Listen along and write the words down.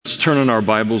turn in our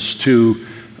Bibles to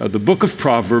the book of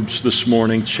Proverbs this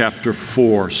morning, chapter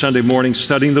 4. Sunday morning,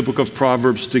 studying the book of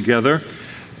Proverbs together.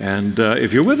 And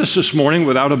if you're with us this morning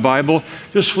without a Bible,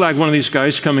 just flag one of these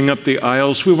guys coming up the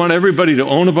aisles. We want everybody to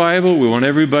own a Bible. We want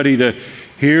everybody to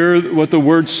hear what the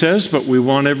Word says, but we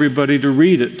want everybody to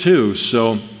read it too.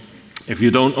 So if you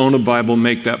don't own a Bible,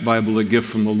 make that Bible a gift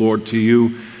from the Lord to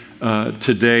you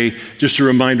today. Just a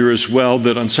reminder as well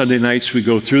that on Sunday nights we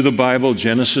go through the Bible,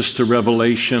 Genesis to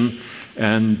Revelation,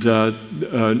 and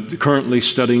currently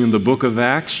studying the book of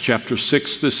Acts, chapter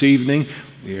 6 this evening.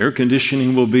 The air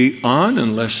conditioning will be on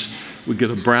unless we get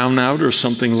a brownout or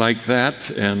something like that,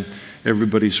 and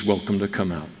everybody's welcome to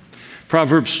come out.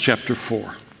 Proverbs chapter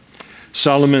 4.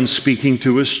 Solomon speaking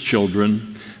to his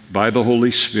children by the Holy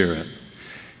Spirit.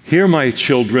 Hear, my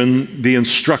children, the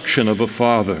instruction of a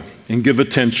father, and give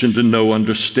attention to know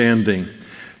understanding.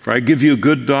 For I give you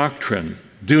good doctrine.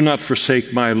 Do not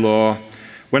forsake my law.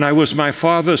 When I was my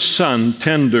father's son,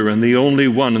 tender and the only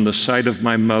one in the sight of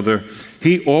my mother,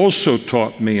 he also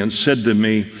taught me and said to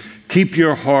me, keep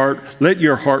your heart, let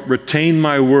your heart retain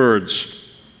my words.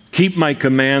 Keep my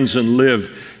commands and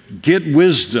live. Get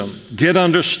wisdom, get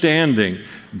understanding.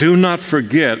 Do not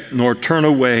forget nor turn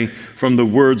away from the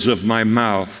words of my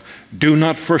mouth. Do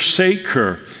not forsake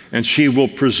her, and she will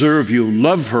preserve you.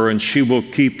 Love her, and she will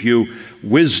keep you.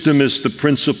 Wisdom is the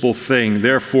principal thing.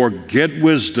 Therefore, get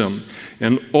wisdom.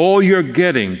 And all you're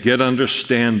getting, get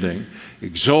understanding.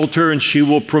 Exalt her, and she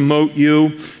will promote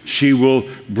you. She will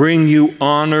bring you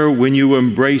honor when you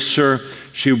embrace her.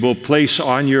 She will place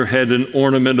on your head an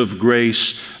ornament of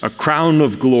grace. A crown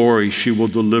of glory she will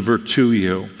deliver to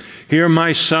you. Hear,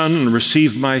 my son, and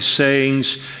receive my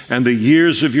sayings, and the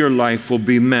years of your life will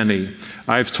be many.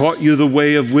 I've taught you the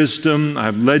way of wisdom.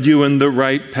 I've led you in the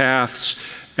right paths.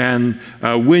 And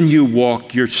when you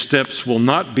walk, your steps will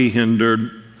not be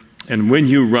hindered. And when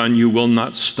you run, you will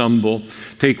not stumble.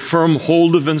 Take firm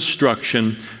hold of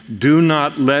instruction. Do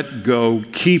not let go.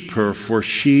 Keep her, for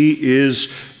she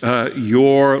is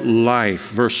your life.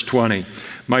 Verse 20.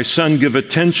 My son, give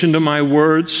attention to my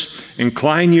words.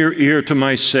 Incline your ear to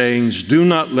my sayings. Do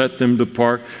not let them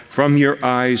depart from your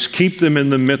eyes. Keep them in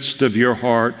the midst of your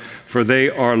heart, for they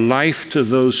are life to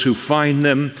those who find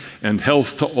them and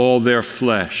health to all their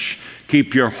flesh.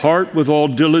 Keep your heart with all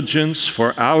diligence,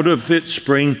 for out of it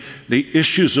spring the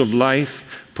issues of life.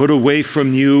 Put away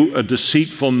from you a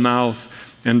deceitful mouth,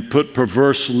 and put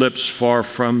perverse lips far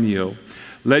from you.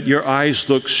 Let your eyes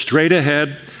look straight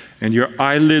ahead, and your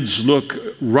eyelids look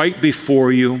right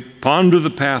before you. Ponder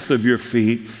the path of your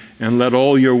feet, and let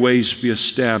all your ways be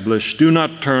established. Do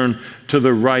not turn to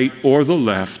the right or the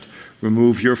left.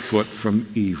 Remove your foot from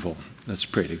evil. Let's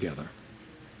pray together.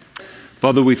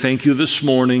 Father, we thank you this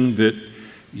morning that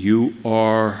you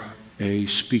are a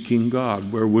speaking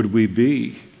God. Where would we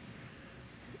be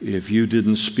if you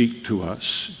didn't speak to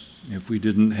us, if we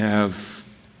didn't have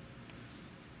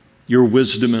your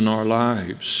wisdom in our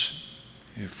lives?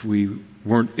 If we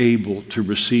weren't able to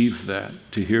receive that,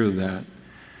 to hear that,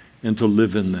 and to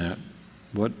live in that,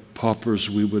 what paupers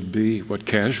we would be, what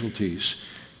casualties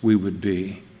we would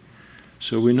be.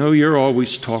 So we know you're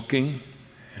always talking,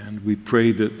 and we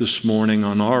pray that this morning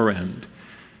on our end,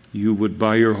 you would,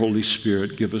 by your Holy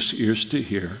Spirit, give us ears to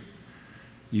hear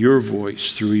your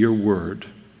voice through your word,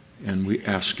 and we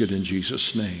ask it in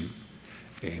Jesus' name.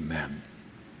 Amen.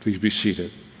 Please be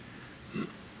seated.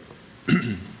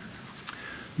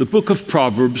 The book of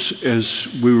Proverbs, as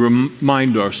we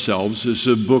remind ourselves, is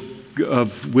a book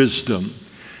of wisdom.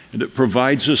 And it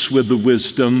provides us with the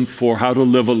wisdom for how to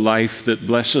live a life that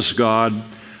blesses God,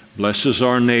 blesses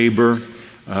our neighbor,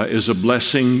 is a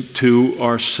blessing to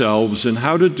ourselves, and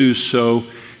how to do so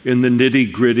in the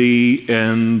nitty-gritty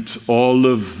and all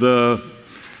of the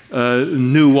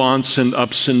nuance and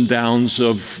ups and downs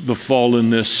of the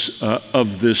fallenness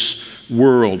of this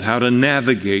world, how to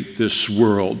navigate this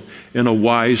world in a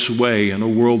wise way, in a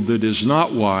world that is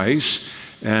not wise,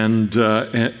 and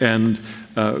in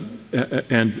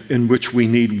which we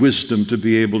need wisdom to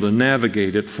be able to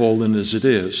navigate it, fallen as it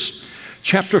is.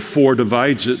 Chapter 4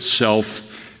 divides itself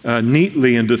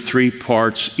neatly into three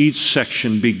parts. Each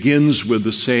section begins with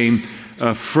the same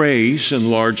phrase in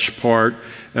large part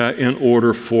in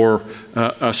order for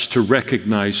us to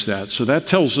recognize that. So that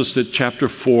tells us that chapter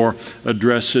 4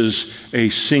 addresses a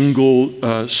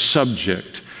single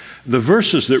subject. The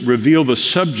verses that reveal the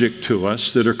subject to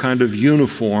us that are kind of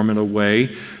uniform in a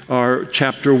way are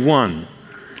chapter 1,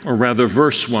 or rather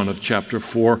verse 1 of chapter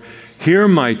 4. Hear,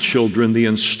 my children, the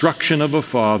instruction of a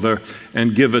father,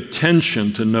 and give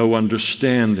attention to know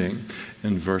understanding.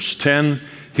 In verse 10,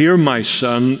 hear, my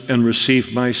son, and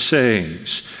receive my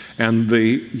sayings. and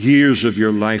the years of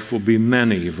your life will be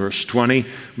many. Verse 20,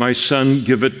 my son,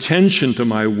 give attention to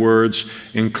my words,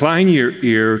 incline your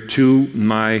ear to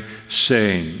my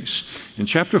sayings. And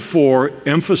chapter 4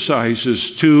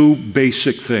 emphasizes two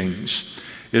basic things.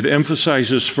 It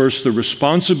emphasizes first the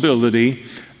responsibility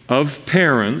of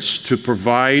parents to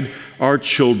provide our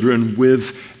children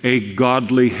with a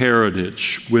godly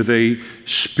heritage, with a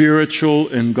spiritual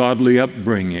and godly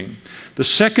upbringing. The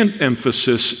second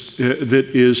emphasis that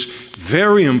is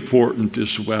very important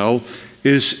as well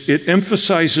is it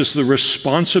emphasizes the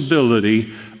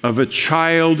responsibility of a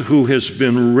child who has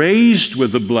been raised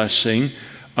with the blessing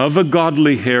of a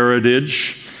godly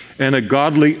heritage and a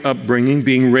godly upbringing,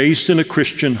 being raised in a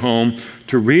Christian home,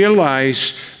 to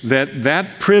realize that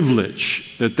that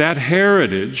privilege, that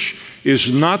heritage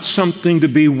is not something to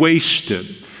be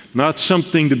wasted, not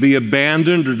something to be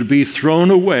abandoned or to be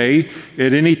thrown away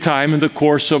at any time in the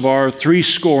course of our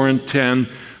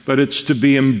 70, but it's to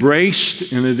be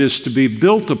embraced and it is to be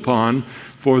built upon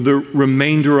for the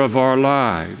remainder of our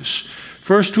lives.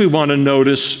 First, we want to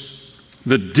notice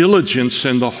the diligence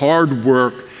and the hard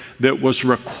work that was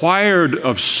required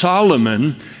of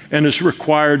Solomon and is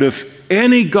required of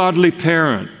any godly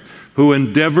parent who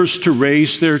endeavors to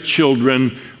raise their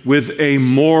children with a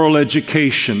moral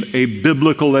education, a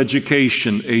biblical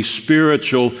education, a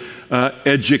spiritual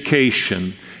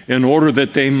education, in order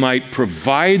that they might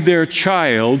provide their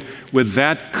child with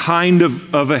that kind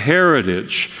of a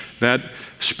heritage, that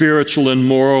spiritual and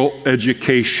moral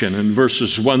education. In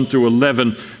verses 1 through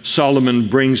 11, Solomon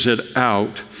brings it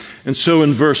out. And so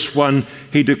in verse 1,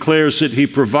 he declares that he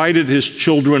provided his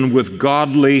children with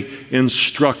godly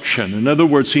instruction. In other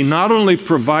words, he not only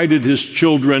provided his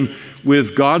children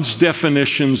with God's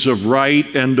definitions of right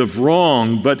and of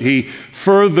wrong, but he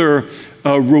further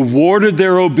rewarded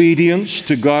their obedience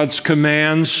to God's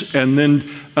commands and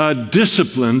then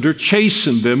disciplined or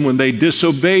chastened them when they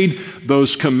disobeyed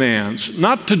those commands.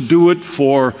 Not to do it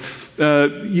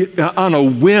on a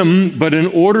whim, but in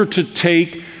order to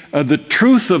take the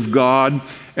truth of God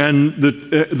and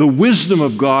the wisdom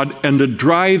of God and to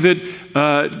drive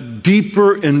it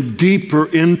deeper and deeper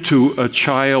into a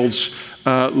child's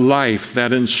life,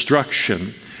 that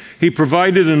instruction. He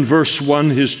provided in verse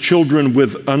 1 his children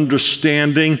with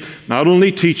understanding, not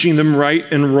only teaching them right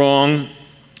and wrong,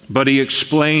 but he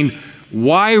explained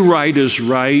why right is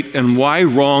right and why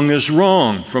wrong is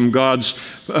wrong from God's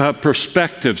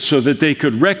perspective, so that they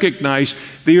could recognize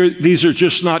these are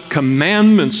just not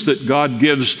commandments that God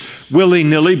gives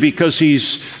willy-nilly because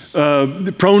he's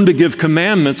prone to give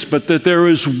commandments, but that there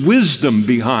is wisdom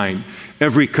behind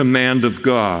every command of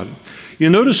God. You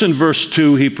notice in verse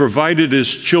 2, he provided his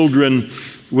children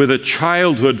with a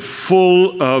childhood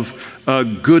full of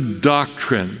good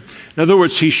doctrine. In other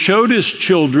words, he showed his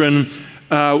children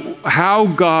how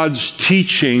God's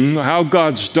teaching, how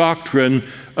God's doctrine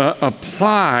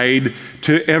applied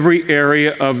to every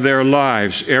area of their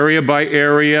lives. Area by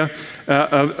area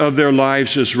of their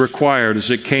lives is required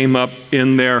as it came up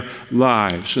in their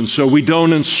lives. And so we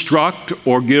don't instruct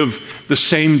or give the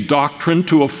same doctrine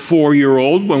to a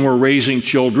 4-year-old when we're raising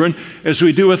children as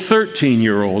we do a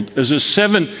 13-year-old, as a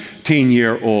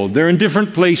 17-year-old. They're in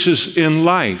different places in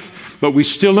life, but we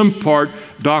still impart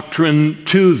doctrine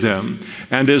to them.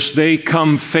 And as they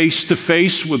come face to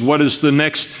face with what is the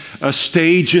next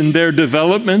stage in their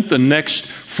development, the next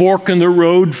fork in the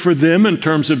road for them in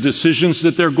terms of decisions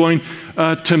that they're going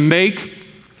to make,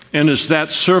 and as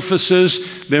that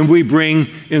surfaces, then we bring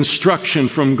instruction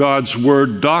from God's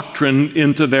Word, doctrine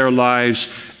into their lives,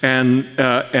 and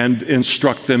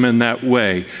instruct them in that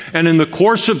way. And in the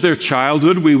course of their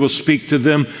childhood, we will speak to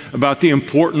them about the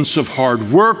importance of hard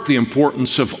work, the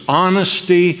importance of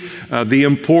honesty, the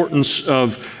importance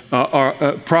of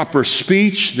proper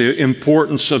speech, the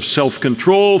importance of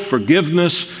self-control,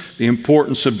 forgiveness, the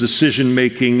importance of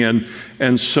decision-making,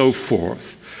 and so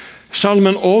forth.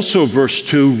 Solomon also, verse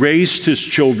 2, raised his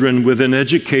children with an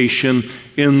education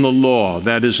in the law,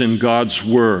 that is, in God's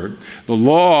Word. The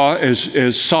law,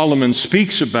 as Solomon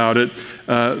speaks about it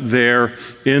there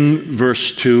in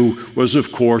verse 2, was,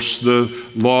 of course, the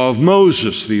law of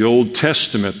Moses, the Old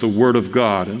Testament, the Word of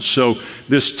God. And so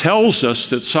this tells us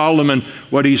that Solomon,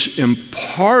 what he's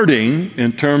imparting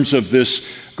in terms of this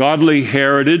godly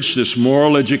heritage, this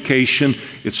moral education,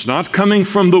 it's not coming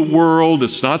from the world.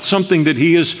 It's not something that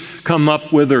he has come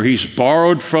up with or he's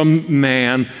borrowed from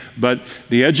man, but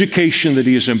the education that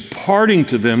he is imparting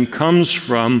to them comes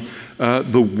from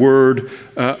the Word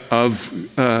of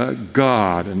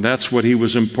God. And that's what he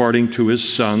was imparting to his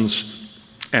sons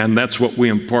And that's what we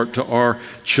impart to our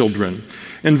children.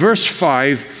 In verse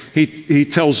 5, he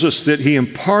tells us that he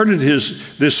imparted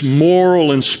this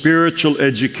moral and spiritual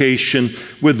education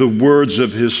with the words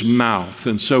of his mouth.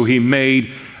 And so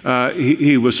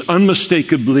he was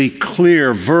unmistakably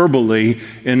clear verbally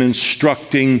in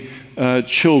instructing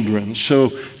children.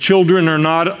 So children are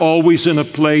not always in a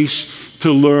place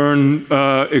to learn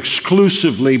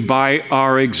exclusively by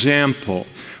our example.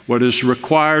 What is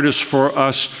required is for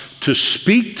us to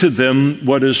speak to them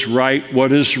what is right,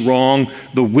 what is wrong,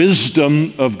 the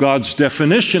wisdom of God's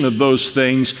definition of those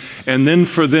things, and then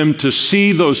for them to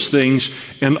see those things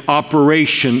in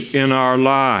operation in our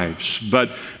lives. But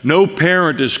no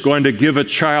parent is going to give a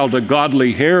child a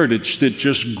godly heritage that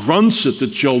just grunts at the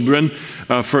children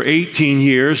for 18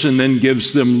 years and then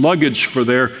gives them luggage for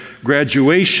their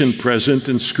graduation present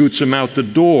and scoots them out the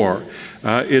door.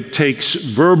 It takes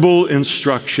verbal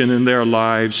instruction in their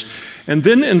lives. And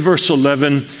then in verse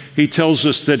 11, he tells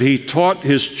us that he taught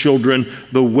his children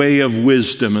the way of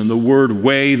wisdom. And the word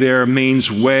way there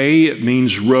means way, it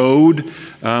means road,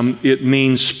 it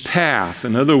means path.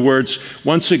 In other words,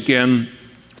 once again,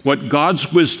 what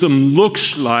God's wisdom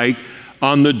looks like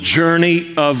on the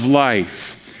journey of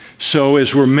life. So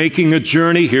as we're making a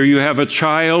journey, here you have a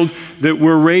child that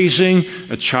we're raising.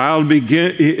 A child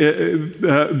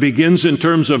begins in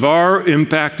terms of our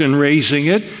impact in raising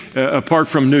it, apart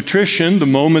from nutrition, the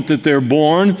moment that they're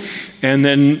born, and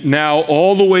then now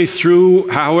all the way through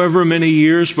however many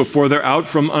years before they're out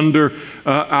from under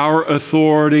our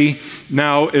authority.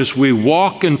 Now, as we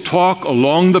walk and talk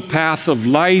along the path of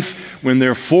life, when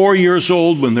they're 4 years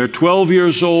old, when they're 12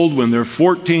 years old, when they're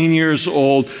 14 years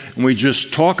old, and we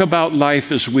just talk about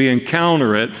life as we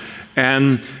encounter it,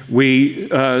 and we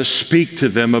speak to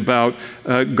them about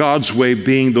God's way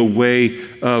being the way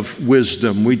of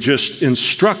wisdom. We just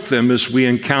instruct them as we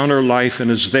encounter life and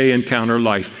as they encounter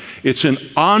life. It's an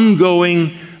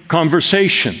ongoing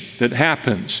conversation that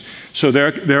happens. So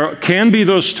there can be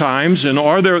those times, and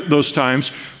are there those times,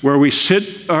 where we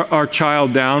sit our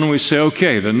child down and we say,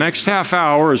 okay, the next half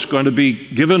hour is going to be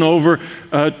given over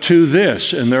to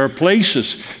this. And there are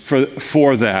places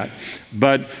for that.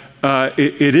 But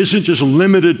it isn't just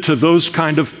limited to those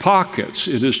kind of pockets.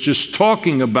 It is just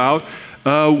talking about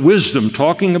wisdom,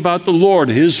 talking about the Lord,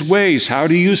 His ways. How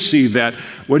do you see that?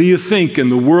 What do you think?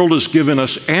 And the world has given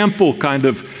us ample kind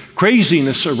of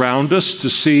craziness around us to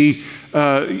see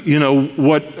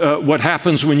what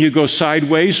happens when you go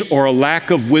sideways, or a lack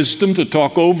of wisdom to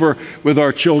talk over with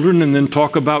our children and then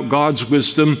talk about God's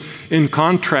wisdom in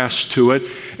contrast to it.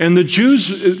 And the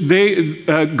Jews,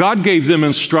 God gave them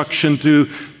instruction to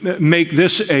make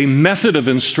this a method of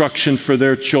instruction for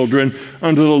their children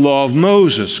under the law of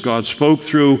Moses. God spoke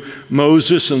through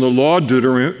Moses in the law,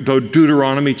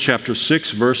 Deuteronomy chapter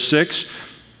 6, verse 6.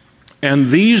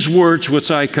 And these words which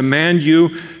I command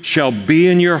you shall be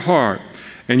in your heart,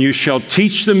 and you shall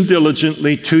teach them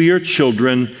diligently to your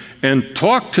children, and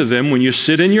talk to them when you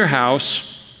sit in your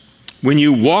house, when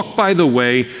you walk by the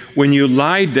way, when you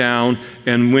lie down,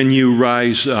 and when you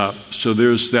rise up. So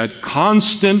there's that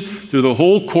constant, through the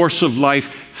whole course of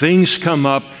life, things come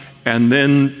up, and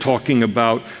then talking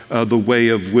about the way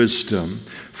of wisdom.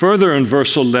 Further, in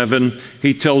verse 11,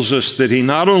 he tells us that he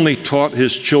not only taught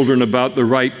his children about the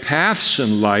right paths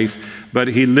in life, but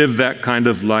he lived that kind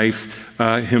of life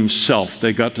himself.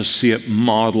 They got to see it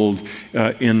modeled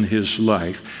in his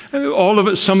life. All of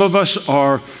it, some of us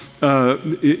are,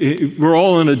 we're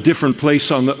all in a different place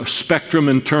on the spectrum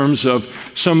in terms of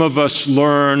some of us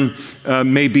learn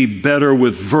maybe better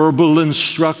with verbal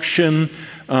instruction.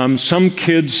 Some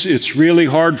kids, it's really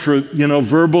hard for,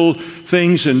 verbal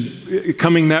things and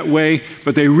coming that way,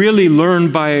 but they really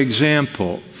learn by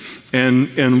example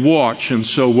and watch. And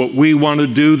so what we want to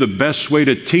do, the best way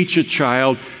to teach a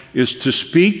child is to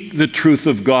speak the truth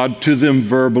of God to them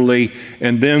verbally,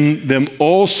 and then them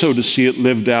also to see it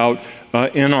lived out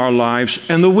in our lives,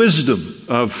 and the wisdom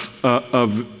of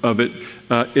it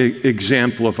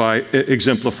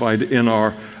exemplified in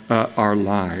our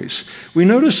lives. We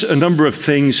notice a number of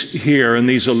things here in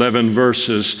these 11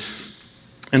 verses.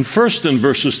 And first, in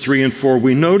verses 3 and 4,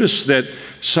 we notice that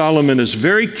Solomon is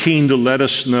very keen to let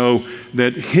us know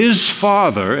that his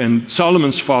father, and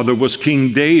Solomon's father was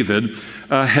King David,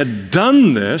 had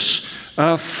done this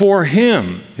for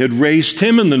him, had raised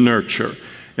him in the nurture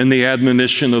and the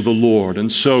admonition of the Lord.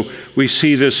 And so we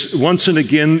see this once and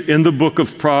again in the book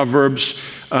of Proverbs.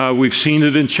 We've seen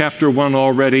it in chapter 1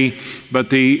 already, but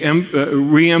the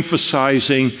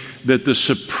re-emphasizing that the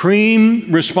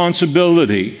supreme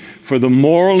responsibility for the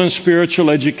moral and spiritual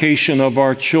education of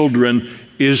our children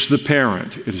is the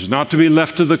parent. It is not to be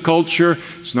left to the culture.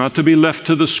 It's not to be left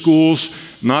to the schools,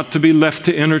 not to be left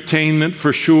to entertainment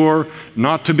for sure,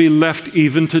 not to be left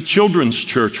even to children's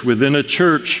church within a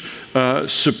church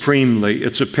supremely.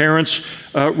 It's a parent's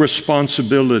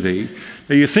responsibility.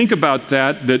 Now you think about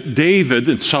that David,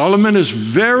 and Solomon is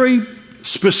very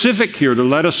specific here to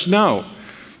let us know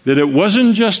that it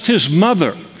wasn't just his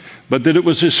mother, but that it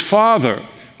was his father,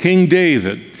 King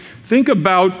David. Think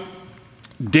about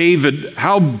David,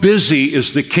 how busy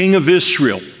is the king of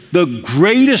Israel, the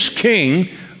greatest king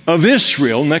of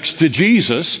Israel next to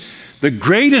Jesus, the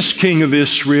greatest king of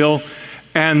Israel,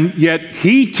 and yet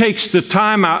he takes the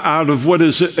time out of what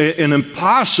is an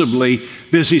impossibly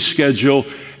busy schedule,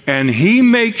 and he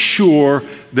makes sure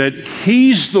that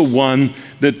he's the one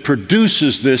that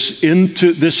produces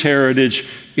this heritage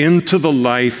into the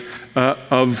life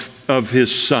of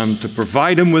his son, to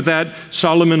provide him with that,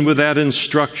 Solomon with that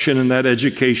instruction and that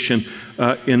education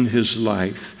in his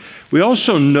life. We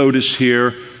also notice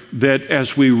here that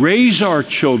as we raise our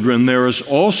children, there is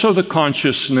also the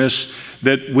consciousness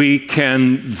that we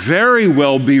can very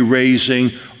well be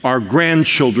raising our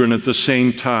grandchildren at the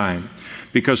same time.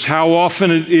 Because how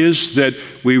often it is that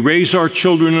we raise our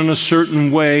children in a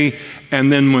certain way,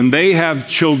 and then when they have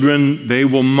children, they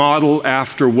will model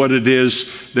after what it is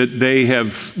that they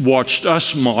have watched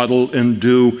us model and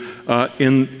do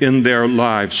in their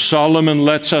lives. Solomon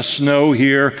lets us know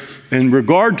here in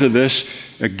regard to this,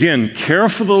 again,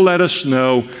 careful to let us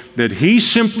know that he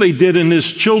simply did in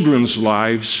his children's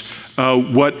lives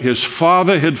what his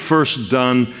father had first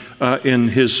done in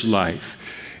his life.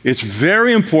 It's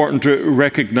very important to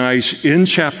recognize in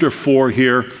chapter 4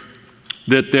 here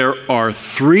that there are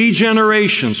 3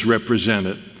 generations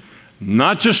represented,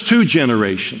 not just 2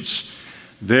 generations.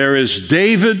 There is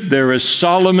David, there is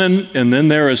Solomon, and then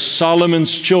there is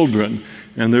Solomon's children,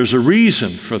 and there's a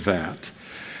reason for that.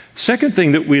 Second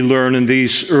thing that we learn in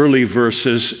these early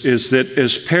verses is that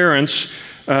as parents,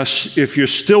 if you're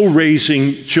still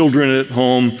raising children at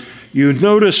home, you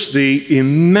notice the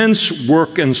immense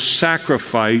work and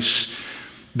sacrifice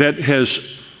that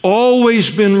has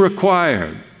always been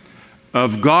required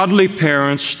of godly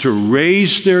parents to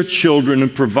raise their children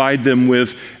and provide them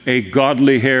with a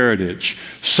godly heritage.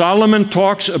 Solomon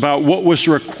talks about what was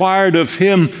required of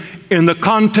him in the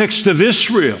context of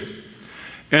Israel,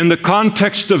 in the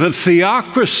context of a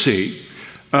theocracy,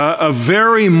 a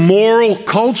very moral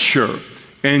culture,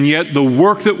 and yet the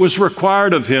work that was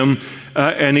required of him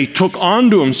and he took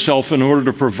onto himself in order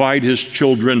to provide his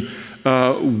children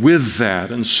with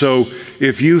that. And so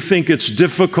if you think it's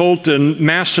difficult and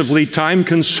massively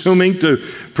time-consuming to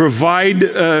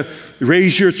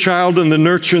raise your child in the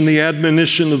nurture and the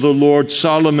admonition of the Lord,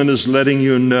 Solomon is letting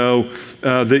you know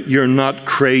that you're not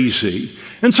crazy.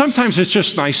 And sometimes it's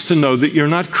just nice to know that you're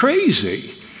not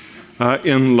crazy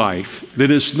in life, that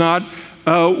it's not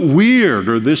weird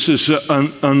or this is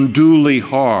unduly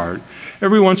hard.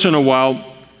 Every once in a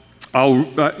while, I'll,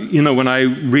 when I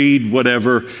read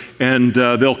whatever, and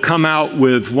they'll come out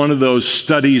with one of those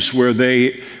studies where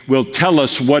they will tell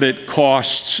us what it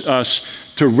costs us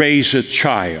to raise a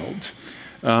child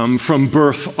from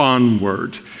birth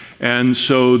onward. And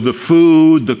so the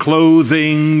food, the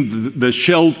clothing, the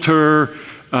shelter,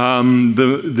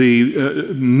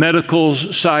 the medical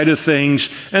side of things,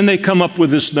 and they come up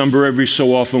with this number every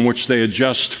so often, which they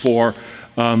adjust for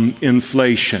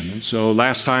inflation. So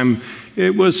last time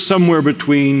it was somewhere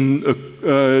between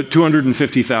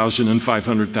 $250,000 and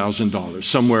 $500,000,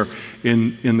 somewhere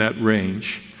in that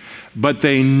range. But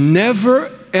they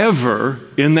never, ever,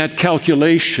 in that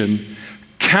calculation,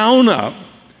 count up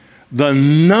the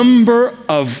number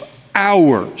of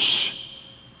hours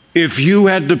if you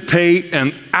had to pay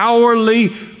an hourly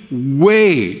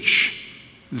wage.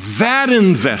 That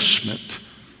investment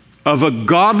of a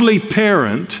godly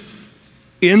parent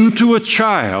into a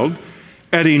child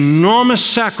at enormous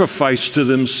sacrifice to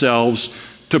themselves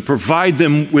to provide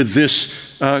them with this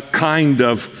kind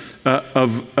of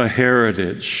a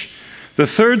heritage. The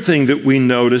third thing that we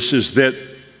notice is that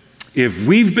if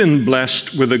we've been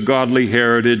blessed with a godly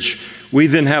heritage, we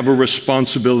then have a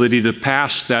responsibility to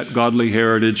pass that godly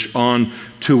heritage on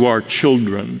to our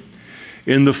children.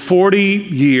 In the 40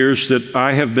 years that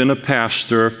I have been a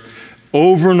pastor,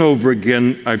 over and over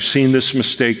again, I've seen this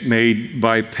mistake made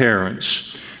by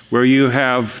parents, where you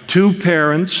have 2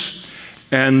 parents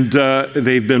and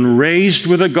they've been raised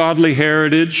with a godly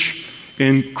heritage.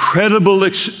 Incredible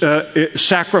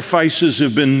sacrifices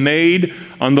have been made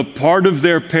on the part of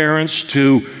their parents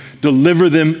to deliver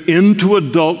them into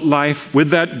adult life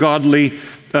with that godly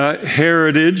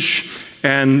heritage.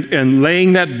 and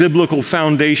laying that biblical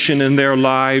foundation in their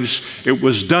lives. It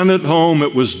was done at home,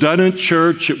 it was done in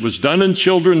church, it was done in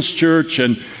children's church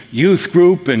and youth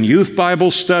group and youth Bible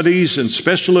studies and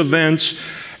special events.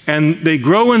 And they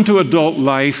grow into adult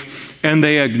life and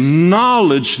they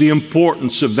acknowledge the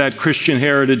importance of that Christian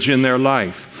heritage in their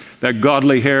life, that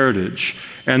godly heritage.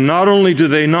 And not only do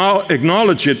they not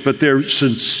acknowledge it, but they're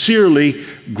sincerely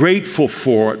grateful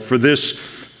for it, for this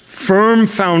firm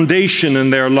foundation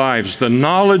in their lives, the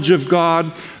knowledge of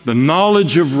God, the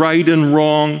knowledge of right and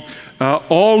wrong,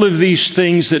 all of these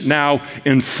things that now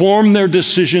inform their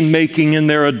decision-making in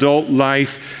their adult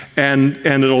life, and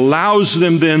it allows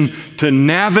them then to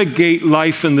navigate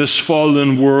life in this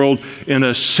fallen world in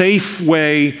a safe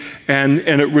way, and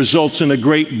it results in a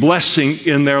great blessing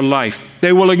in their life.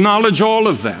 They will acknowledge all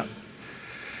of that.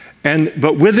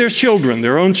 But with their children,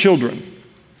 their own children,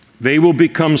 they will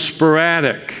become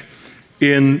sporadic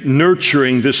in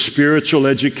nurturing this spiritual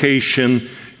education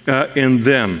in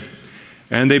them.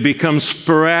 And they become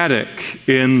sporadic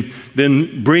in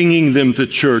then bringing them to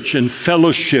church and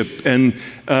fellowship and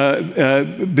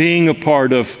being a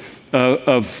part of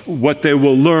what they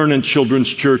will learn in children's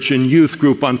church and youth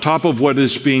group on top of what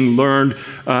is being learned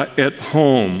at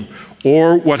home.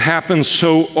 Or what happens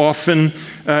so often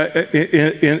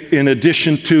in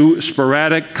addition to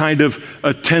sporadic kind of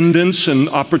attendance and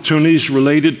opportunities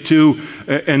related to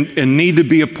and need to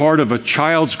be a part of a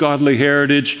child's godly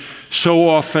heritage, so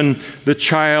often the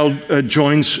child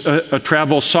joins a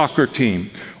travel soccer team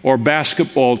or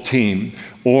basketball team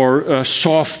or a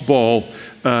softball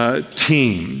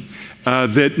team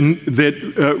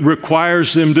that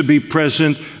requires them to be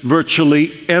present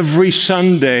virtually every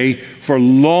Sunday for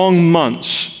long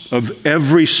months of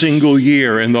every single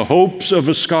year in the hopes of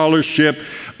a scholarship,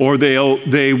 or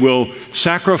they will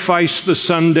sacrifice the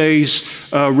Sundays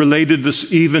related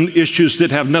to even issues that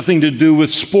have nothing to do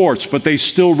with sports, but they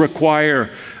still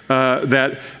require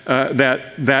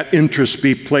that interest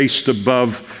be placed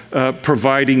above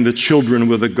providing the children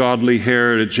with a godly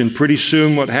heritage. And pretty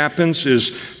soon what happens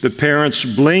is the parents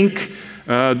blink,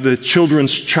 the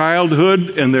children's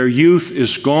childhood and their youth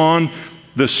is gone.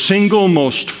 The single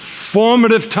most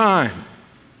formative time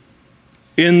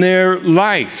in their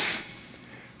life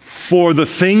for the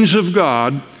things of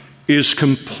God is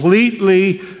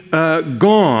completely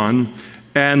gone,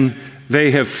 and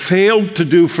they have failed to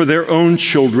do for their own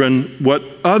children what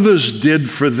others did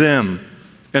for them.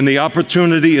 And the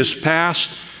opportunity is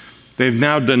past. They've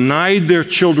now denied their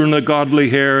children a godly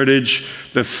heritage,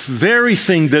 the very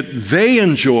thing that they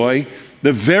enjoy,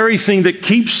 the very thing that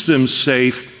keeps them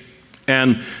safe,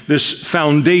 and this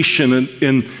foundation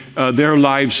in their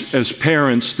lives as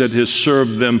parents that has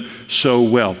served them so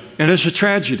well. And it's a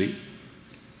tragedy.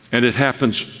 And it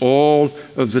happens all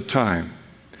of the time.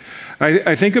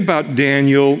 I think about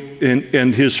Daniel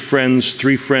and his friends,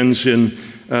 3 friends in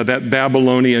that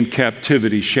Babylonian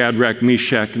captivity, Shadrach,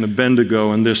 Meshach, and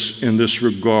Abednego in this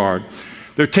regard.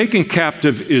 They're taken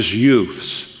captive as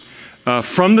youths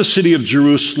from the city of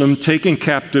Jerusalem, taken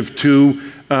captive to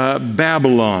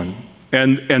Babylon.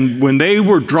 And when they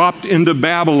were dropped into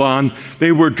Babylon,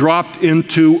 they were dropped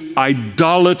into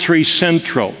idolatry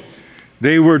central.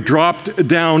 They were dropped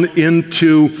down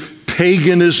into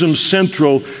paganism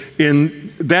central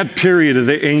in that period of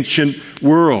the ancient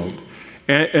world,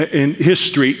 in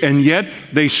history. And yet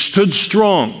they stood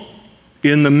strong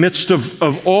in the midst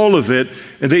of all of it,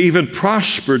 and they even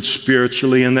prospered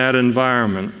spiritually in that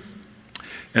environment.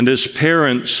 And as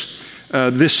parents,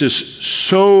 this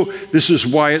is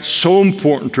why it's so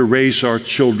important to raise our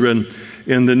children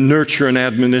in the nurture and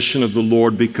admonition of the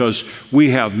Lord, because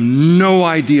we have no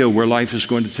idea where life is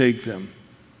going to take them.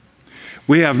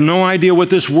 We have no idea what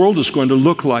this world is going to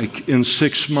look like in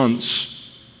 6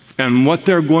 months and what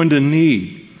they're going to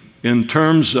need in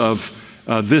terms of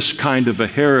this kind of a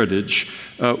heritage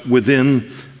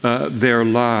within their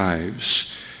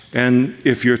lives. And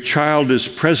if your child is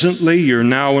presently, you're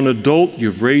now an adult,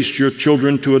 you've raised your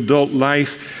children to adult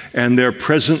life, and they're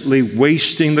presently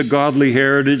wasting the godly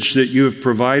heritage that you have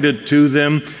provided to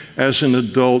them as an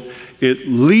adult, at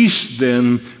least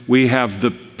then we have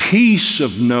the peace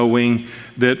of knowing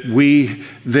that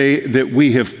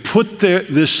we have put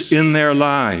this in their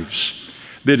lives.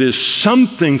 That is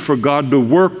something for God to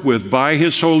work with by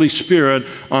His Holy Spirit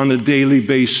on a daily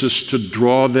basis to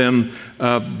draw them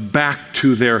back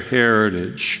to their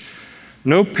heritage.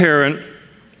 No parent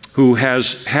who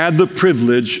has had the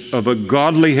privilege of a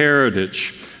godly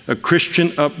heritage, a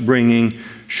Christian upbringing,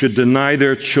 should deny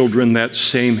their children that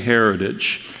same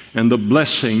heritage and the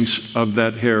blessings of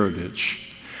that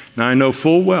heritage. Now, I know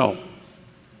full well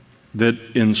that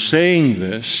in saying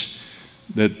this,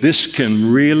 that this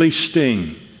can really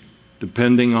sting,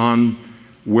 depending on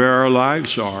where our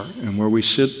lives are and where we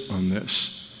sit on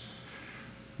this.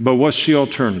 But what's the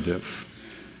alternative?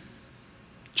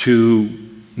 To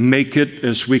make it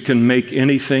as we can make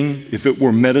anything. If it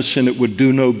were medicine, it would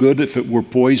do no good. If it were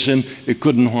poison, it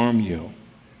couldn't harm you.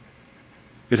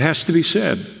 It has to be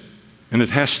said, and it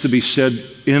has to be said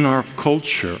in our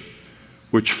culture,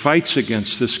 which fights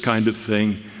against this kind of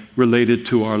thing related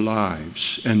to our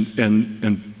lives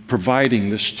and providing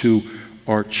this to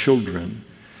our children.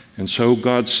 And so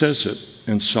God says it,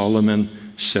 and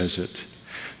Solomon says it.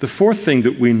 The fourth thing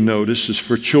that we notice is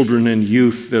for children and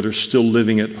youth that are still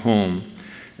living at home,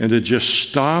 and to just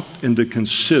stop and to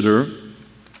consider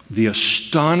the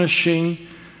astonishing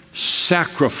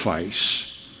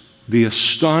sacrifice, the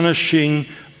astonishing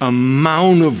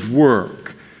amount of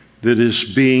work that is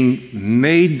being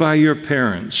made by your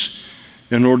parents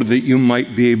in order that you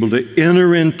might be able to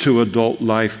enter into adult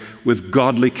life with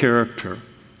godly character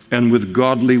and with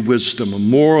godly wisdom, a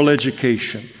moral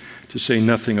education, to say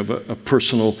nothing of a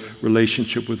personal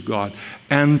relationship with God,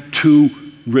 and to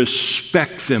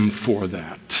respect them for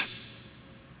that,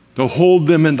 to hold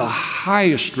them in the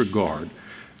highest regard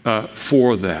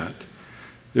for that.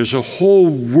 There's a whole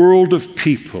world of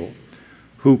people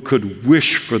who could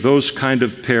wish for those kind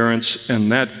of parents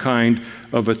and that kind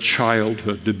of a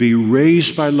childhood, to be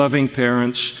raised by loving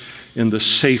parents in the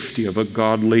safety of a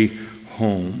godly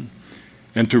home,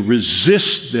 and to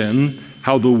resist then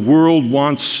how the world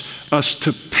wants us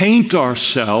to paint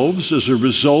ourselves as a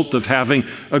result of having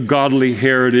a godly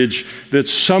heritage, that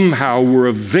somehow we're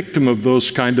a victim of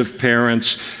those kind of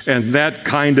parents and that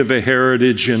kind of a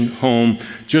heritage in home,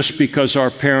 just because our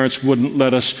parents wouldn't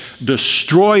let us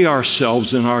destroy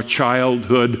ourselves in our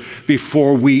childhood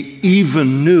before we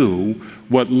even knew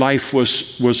what life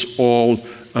was all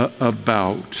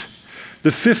about.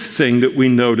 The fifth thing that we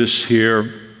notice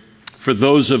here, for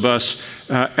those of us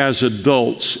as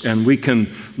adults, and we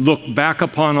can look back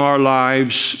upon our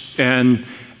lives and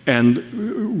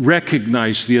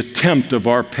recognize the attempt of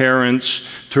our parents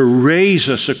to raise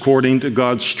us according to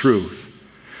God's truth.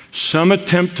 Some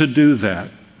attempt to do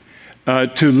that,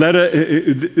 to let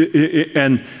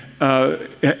and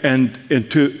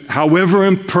to however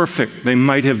imperfect they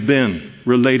might have been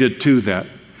related to that.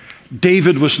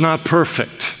 David was not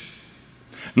perfect,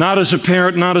 not as a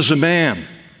parent, not as a man.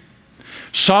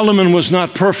 Solomon was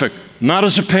not perfect, not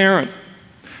as a parent,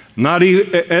 not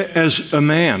as a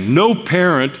man. No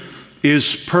parent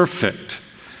is perfect.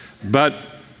 But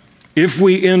if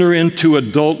we enter into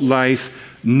adult life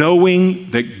knowing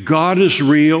that God is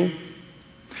real,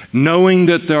 knowing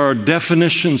that there are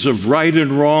definitions of right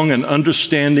and wrong, and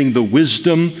understanding the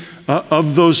wisdom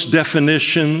of those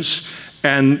definitions,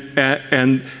 and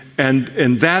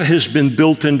that has been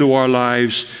built into our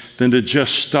lives, than to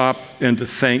just stop and to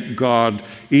thank God,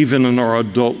 even in our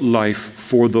adult life,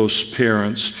 for those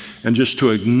parents, and just to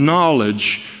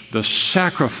acknowledge the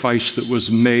sacrifice that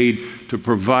was made to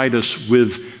provide us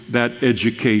with that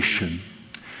education.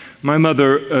 My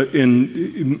mother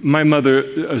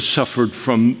suffered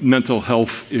from mental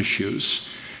health issues,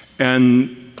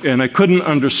 and I couldn't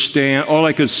understand. All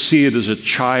I could see it as a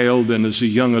child and as a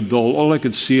young adult. All I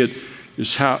could see it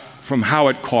is from how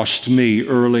it cost me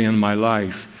early in my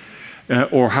life.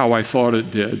 Or how I thought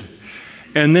it did.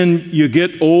 And then you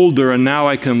get older, and now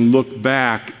I can look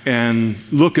back and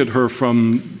look at her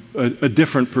from a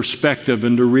different perspective,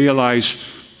 and to realize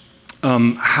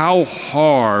how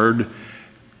hard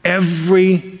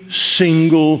every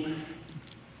single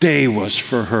day was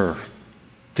for her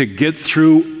to get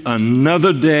through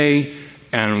another day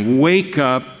and wake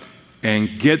up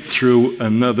and get through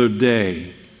another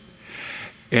day.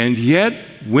 And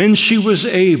yet, when she was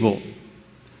able,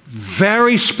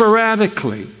 very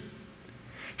sporadically,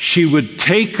 she would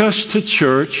take us to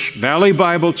church, Valley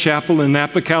Bible Chapel in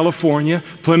Napa, California,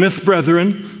 Plymouth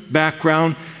Brethren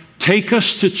background, take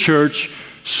us to church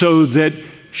so that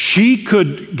she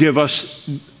could give us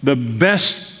the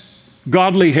best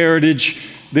godly heritage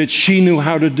that she knew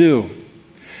how to do.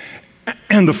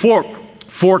 And the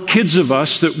four kids of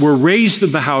us that were raised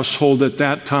in the household at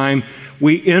that time,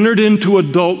 we entered into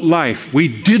adult life. We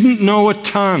didn't know a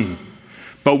ton,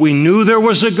 but we knew there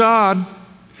was a God,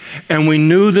 and we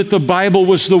knew that the Bible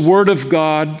was the Word of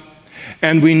God,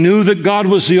 and we knew that God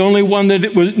was the only one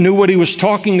that knew what He was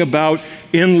talking about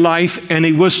in life, and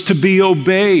He was to be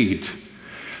obeyed.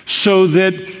 So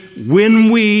that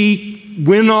when we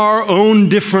went our own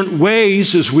different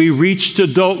ways as we reached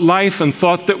adult life and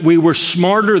thought that we were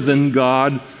smarter than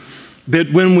God,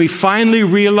 that when we finally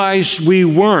realized we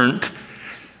weren't,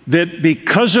 that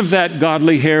because of that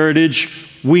godly heritage,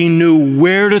 we knew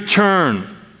where to turn.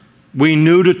 We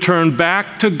knew to turn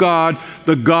back to God,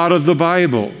 the God of the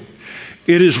Bible.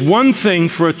 It is one thing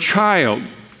for a child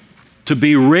to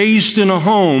be raised in a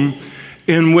home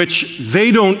in which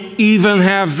they don't even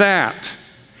have that.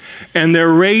 And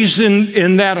they're raised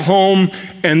in that home,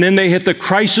 and then they hit the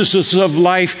crises of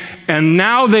life, and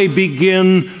now they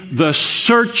begin the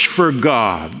search for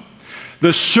God.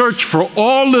 The search for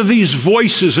all of these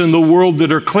voices in the world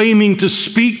that are claiming to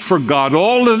speak for God,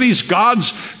 all of these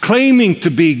gods claiming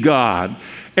to be God.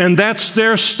 And that's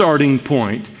their starting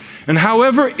point. And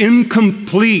however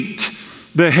incomplete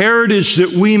the heritage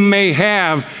that we may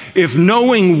have, if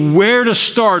knowing where to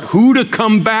start, who to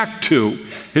come back to,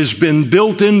 has been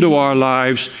built into our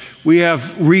lives, we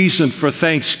have reason for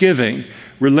thanksgiving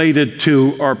related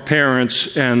to our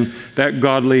parents and that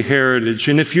godly heritage.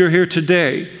 And if you're here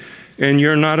today and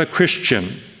you're not a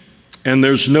Christian, and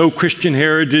there's no Christian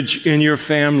heritage in your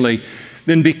family,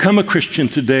 then become a Christian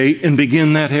today and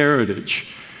begin that heritage.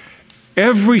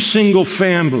 Every single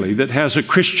family that has a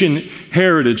Christian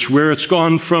heritage, where it's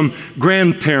gone from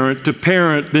grandparent to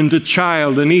parent, then to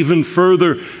child, and even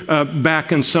further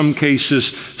back in some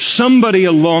cases, somebody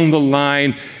along the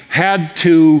line had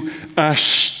to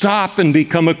stop and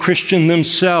become a Christian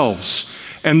themselves,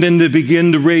 and then to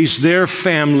begin to raise their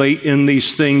family in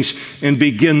these things and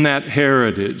begin that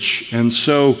heritage. And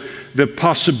so the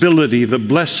possibility, the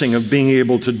blessing of being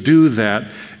able to do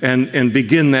that and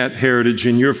begin that heritage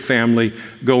in your family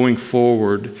going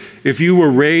forward. If you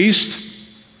were raised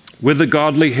with a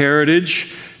godly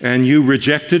heritage and you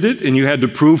rejected it and you had to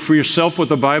prove for yourself what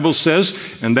the Bible says,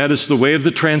 and that is the way of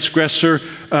the transgressor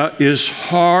is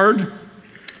hard,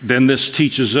 then this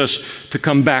teaches us to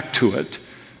come back to it.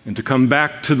 And to come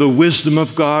back to the wisdom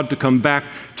of God, to come back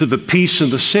to the peace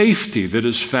and the safety that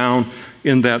is found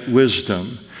in that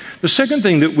wisdom. The second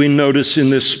thing that we notice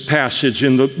in this passage,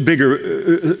 in the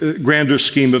bigger, grander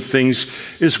scheme of things,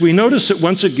 is we notice that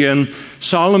once again,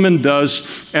 Solomon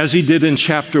does, as he did in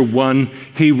chapter 1,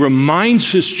 he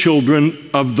reminds his children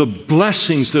of the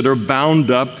blessings that are bound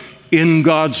up in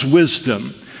God's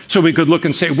wisdom. So we could look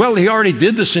and say, well, he already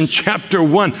did this in chapter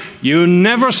 1. You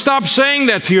never stop saying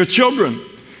that to your children.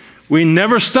 We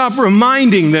never stop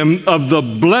reminding them of the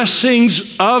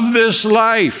blessings of this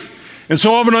life. And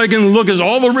so often I can look at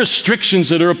all the restrictions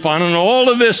that are upon and all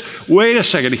of this. Wait a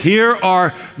second, here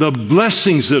are the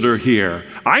blessings that are here.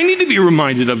 I need to be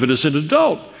reminded of it as an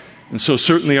adult. And so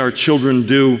certainly our children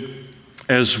do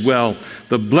as well.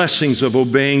 The blessings of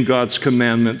obeying God's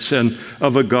commandments and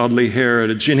of a godly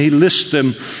heritage. And he lists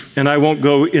them, and I won't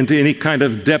go into any kind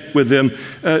of depth with them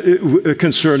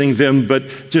concerning them,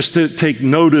 but just to take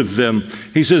note of them.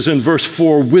 He says in verse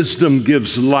 4, wisdom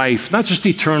gives life, not just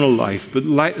eternal life, but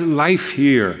life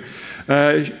here.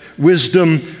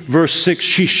 Wisdom, verse 6,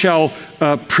 she shall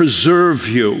preserve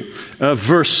you.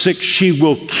 Verse 6, she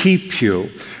will keep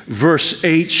you. Verse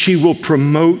 8, she will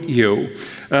promote you.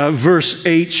 Verse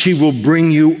 8, she will bring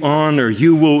you honor. She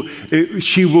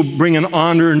will bring an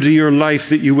honor into your life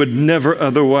that you would never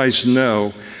otherwise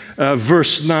know.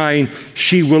 Verse 9,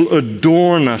 she will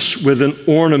adorn us with an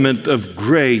ornament of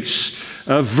grace.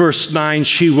 Verse 9,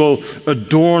 she will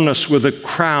adorn us with a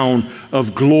crown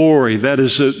of glory. That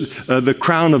is the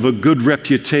crown of a good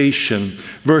reputation.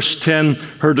 Verse 10,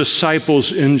 her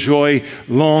disciples enjoy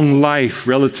long life,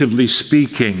 relatively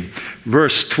speaking.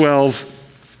 Verse 12,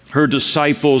 her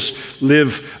disciples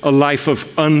live a life of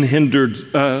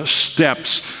unhindered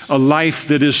steps, a life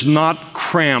that is not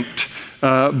cramped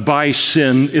by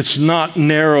sin. It's not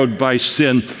narrowed by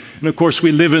sin. And of course,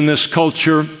 we live in this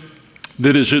culture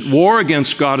that is at war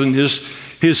against God and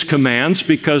His commands,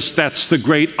 because that's the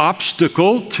great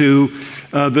obstacle to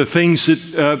the things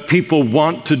that people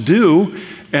want to do.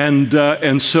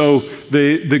 And so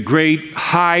the great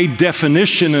high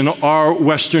definition in our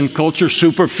Western culture,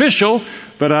 superficial,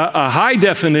 but a high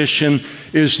definition,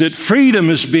 is that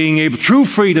true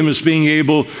freedom is being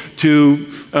able to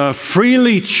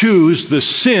freely choose the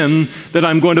sin that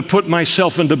I'm going to put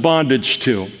myself into bondage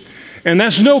to. And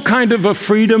that's no kind of a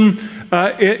freedom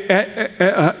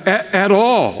at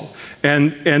all.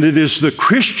 And it is the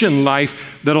Christian life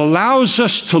that allows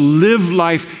us to live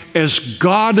life as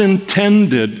God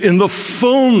intended, in the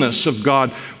fullness of God,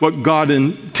 what God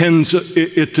intends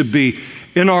it to be,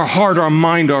 in our heart, our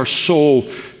mind, our soul,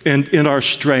 and in our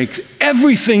strength.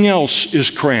 Everything else is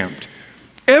cramped.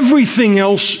 Everything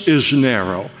else is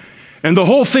narrow. And the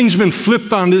whole thing's been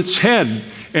flipped on its head.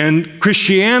 And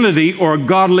Christianity, or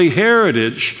godly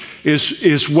heritage,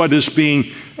 is what is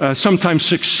being sometimes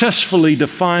successfully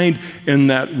defined in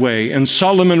that way. And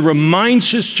Solomon reminds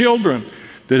his children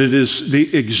that it is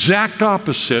the exact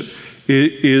opposite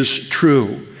is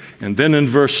true. And then in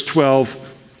verse 12,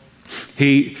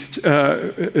 he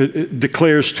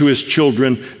declares to his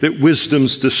children that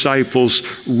wisdom's disciples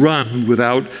run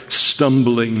without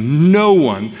stumbling. No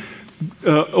one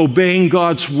obeying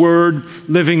God's word,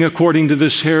 living according to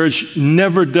this heritage,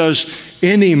 never does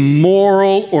any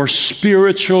moral or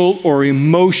spiritual or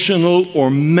emotional or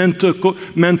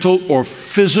mental or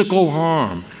physical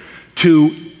harm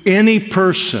to any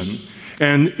person.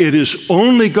 And it is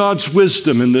only God's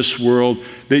wisdom in this world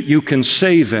that you can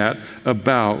say that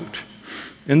about.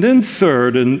 And then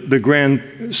third, in the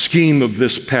grand scheme of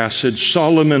this passage,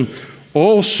 Solomon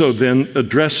also then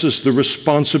addresses the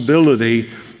responsibility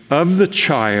of the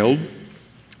child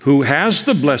who has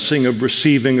the blessing of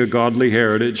receiving a godly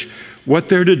heritage, what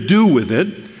they're to do with it,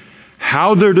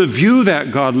 how they're to view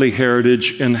that godly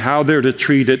heritage, and how they're to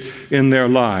treat it in their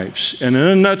lives. And in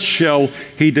a nutshell,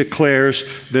 he declares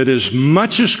that as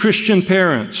much as Christian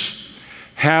parents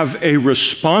have a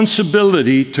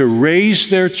responsibility to raise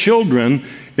their children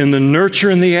in the nurture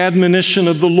and the admonition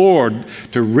of the Lord,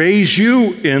 to raise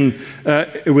you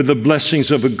with the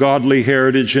blessings of a godly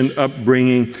heritage and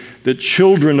upbringing, the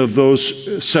children of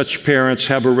those such parents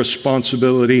have a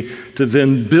responsibility to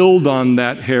then build on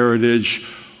that heritage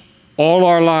all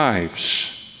our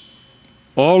lives,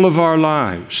 all of our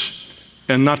lives,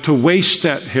 and not to waste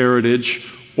that heritage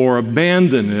or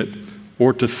abandon it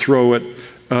or to throw it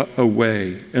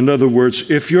away. In other words,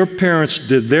 if your parents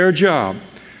did their job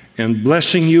in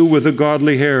blessing you with a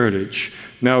godly heritage,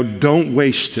 now don't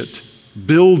waste it.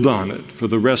 Build on it for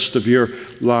the rest of your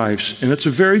lives. And it's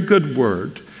a very good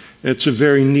word. It's a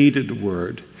very needed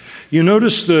word. You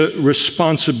notice the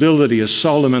responsibility as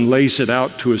Solomon lays it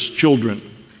out to his children.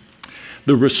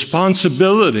 The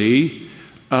responsibility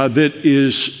that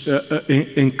is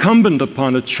incumbent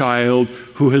upon a child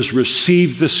who has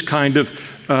received this kind of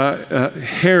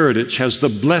heritage, has the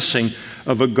blessing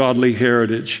of a godly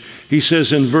heritage. He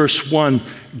says in verse 1,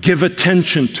 give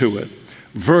attention to it.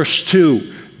 Verse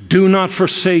 2, do not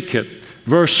forsake it.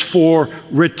 Verse 4,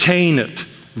 retain it.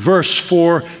 Verse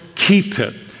 4, keep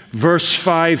it. Verse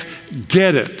 5,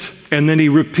 get it. And then he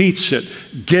repeats it.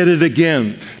 Get it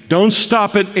again. Don't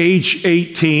stop at age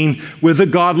 18 with the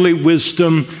godly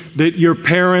wisdom that your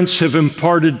parents have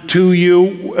imparted to you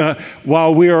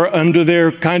while we are under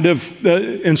their kind of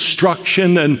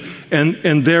instruction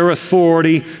and their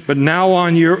authority. But now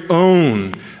on your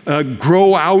own,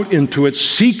 grow out into it,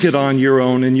 seek it on your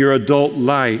own in your adult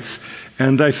life.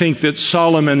 And I think that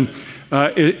Solomon,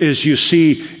 as you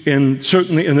see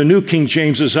certainly in the New King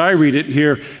James as I read it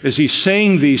here, as he's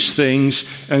saying these things,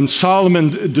 and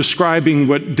Solomon describing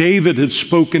what David had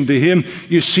spoken to him,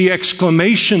 you see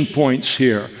exclamation points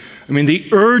here. I mean, the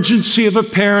urgency of a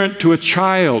parent to a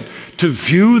child to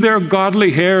view their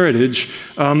godly heritage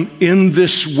in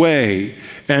this way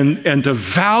and to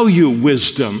value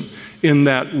wisdom in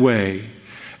that way.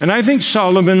 And I think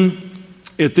Solomon,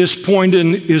 at this point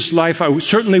in his life, I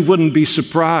certainly wouldn't be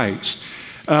surprised.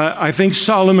 I think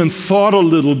Solomon thought a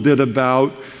little bit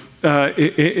about,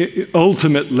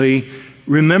 ultimately,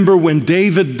 remember when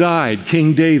David died,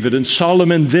 King David, and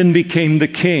Solomon then became the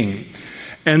king.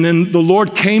 And then the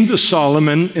Lord came to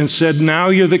Solomon and said, now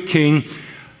you're the king.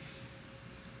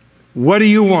 What do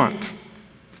you want?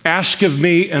 Ask of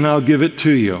me and I'll give it to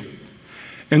you.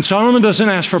 And Solomon doesn't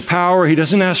ask for power. He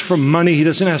doesn't ask for money. He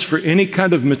doesn't ask for any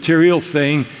kind of material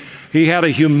thing. He had a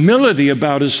humility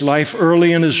about his life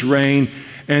early in his reign.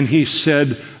 And he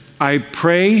said, I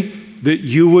pray that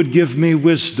you would give me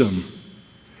wisdom.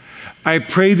 I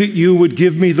pray that you would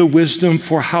give me the wisdom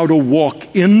for how to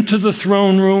walk into the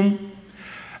throne room,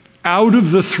 out of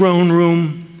the throne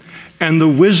room, and the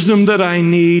wisdom that I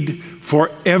need for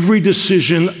every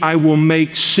decision I will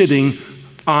make sitting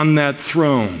on that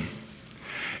throne.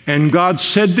 And God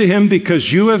said to him,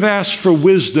 because you have asked for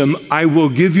wisdom, I will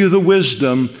give you the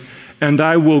wisdom, and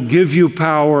I will give you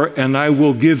power, and I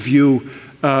will give you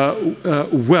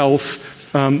wealth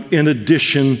in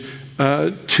addition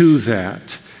to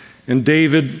that. And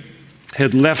David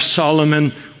had left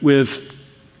Solomon with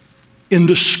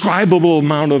indescribable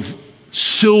amount of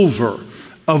silver,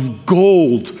 of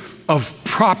gold, of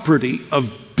property,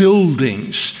 of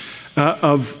buildings,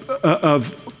 of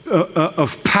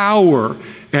power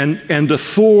and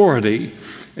authority.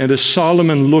 And as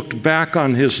Solomon looked back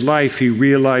on his life, he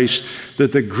realized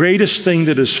that the greatest thing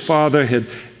that his father had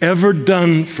ever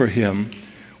done for him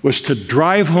was to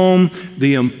drive home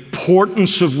the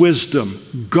importance of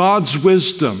wisdom, God's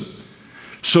wisdom.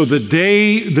 So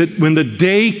when the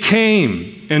day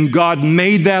came and God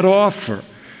made that offer,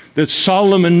 that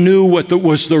Solomon knew what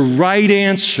was the right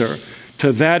answer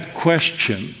to that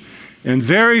question. And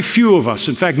very few of us,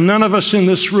 in fact, none of us in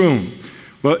this room,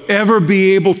 will ever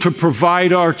be able to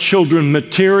provide our children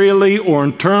materially or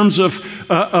in terms of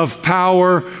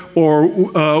power or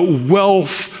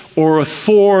wealth or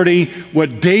authority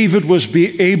what David was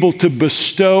able to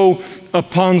bestow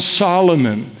upon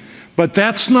Solomon. But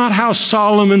that's not how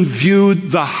Solomon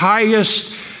viewed the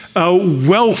highest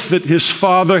wealth that his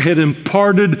father had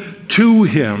imparted to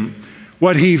him.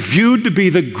 What he viewed to be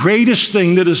the greatest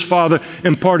thing that his father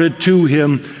imparted to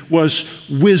him was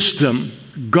wisdom,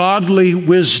 godly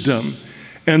wisdom.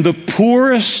 And the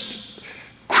poorest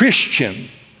Christian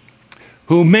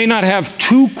who may not have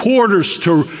 2 quarters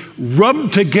to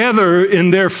rub together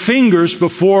in their fingers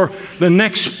before the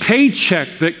next paycheck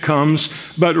that comes,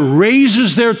 but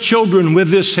raises their children with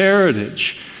this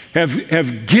heritage,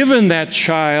 have given that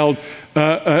child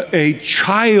a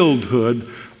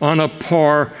childhood on a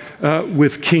par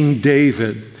with King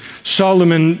David.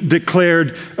 Solomon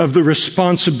declared of the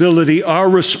responsibility, our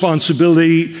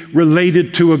responsibility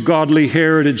related to a godly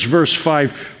heritage. Verse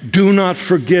 5, do not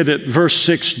forget it. Verse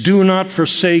 6, do not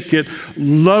forsake it.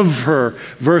 Love her.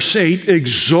 Verse 8,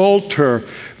 exalt her.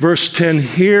 Verse 10,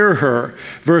 hear her.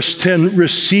 Verse 10,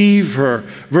 receive her.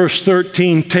 Verse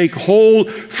 13, take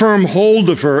firm hold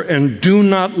of her and do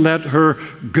not let her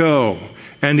go.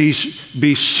 And he's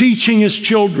beseeching his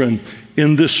children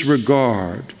in this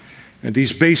regard. And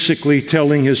he's basically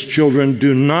telling his children,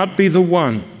 do not be the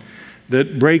one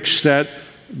that breaks that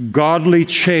godly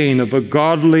chain of a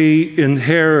godly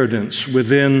inheritance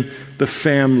within the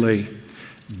family.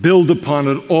 Build upon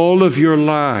it all of your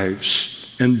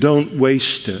lives and don't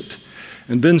waste it.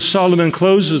 And then Solomon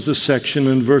closes the section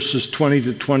in verses 20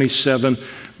 to 27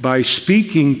 by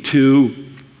speaking to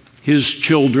his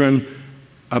children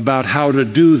about how to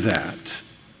do that.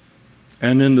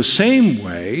 And in the same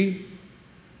way,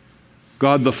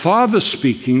 God the Father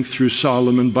speaking through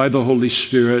Solomon by the Holy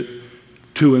Spirit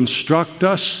to instruct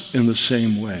us in the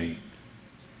same way.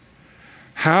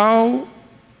 How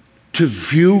to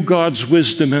view God's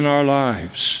wisdom in our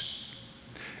lives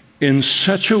in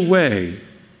such a way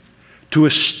to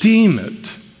esteem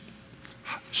it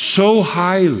so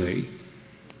highly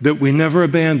that we never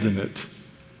abandon it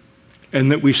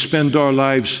and that we spend our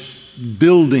lives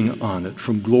building on it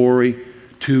from glory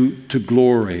to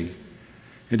glory.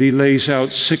 And he lays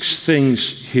out 6 things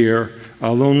here.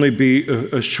 I'll only be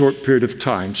a short period of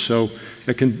time, so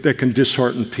that can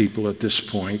dishearten people at this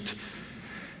point.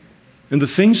 And the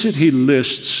things that he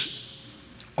lists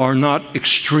are not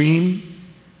extreme.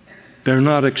 They're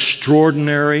not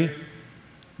extraordinary.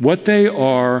 What they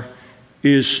are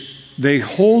is they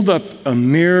hold up a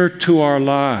mirror to our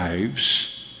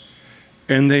lives,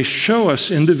 and they show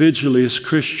us individually as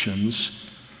Christians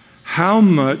how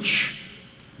much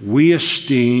we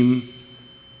esteem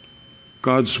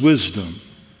God's wisdom.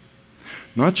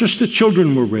 Not just the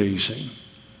children we're raising,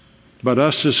 but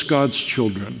us as God's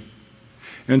children.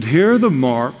 And here are the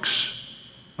marks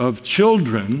of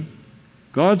children,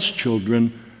 God's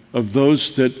children, of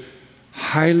those that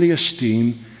highly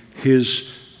esteem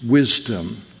His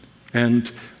wisdom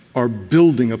and are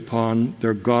building upon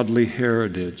their godly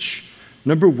heritage.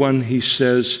 Number 1, he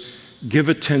says, give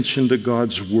attention to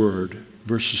God's Word.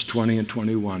 Verses 20 and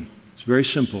 21. It's very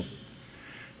simple.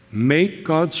 Make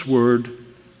God's Word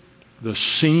the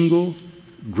single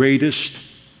greatest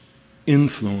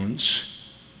influence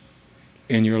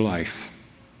in your life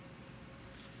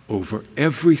over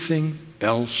everything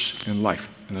else in life.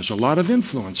 And there's a lot of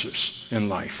influencers in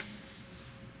life.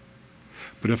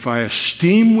 But if I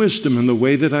esteem wisdom in the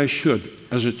way that I should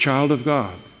as a child of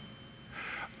God,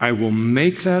 I will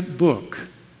make that book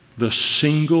the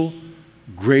single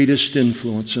greatest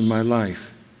influence in my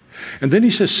life. And then he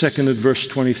says, second, at verse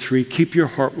 23, keep your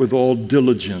heart with all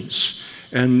diligence.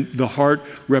 And the heart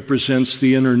represents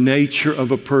the inner nature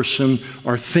of a person,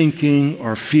 our thinking,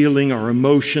 our feeling, our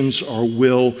emotions, our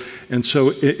will. And so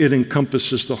it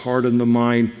encompasses the heart and the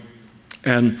mind.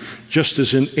 And just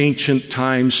as in ancient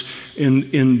times,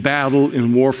 in battle,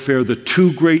 in warfare, the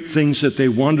 2 great things that they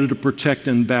wanted to protect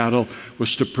in battle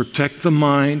was to protect the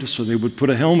mind, so they would put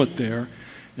a helmet there,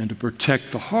 and to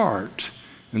protect the heart.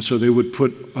 And so they would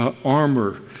put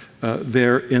armor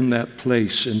there in that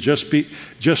place. And just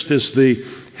as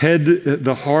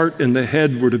the heart and the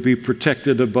head were to be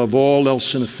protected above all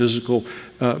else in a physical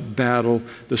battle,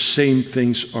 the same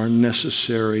things are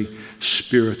necessary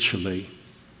spiritually.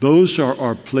 Those are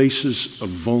our places of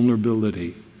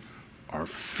vulnerability, our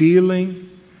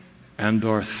feeling and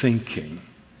our thinking.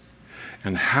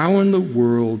 And how in the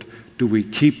world do we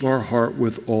keep our heart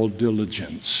with all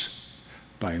diligence?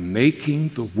 by making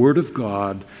the Word of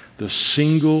God the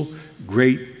single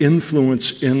great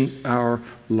influence in our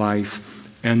life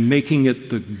and making it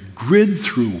the grid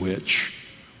through which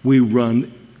we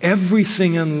run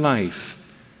everything in life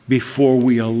before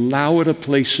we allow it a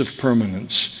place of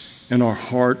permanence in our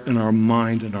heart and our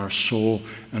mind and our soul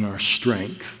and our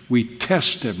strength. We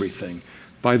test everything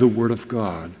by the Word of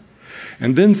God.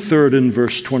 And then third, in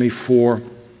verse 24,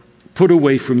 put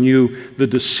away from you the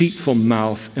deceitful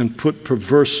mouth and put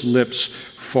perverse lips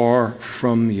far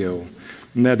from you.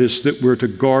 And that is that we're to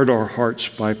guard our hearts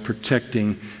by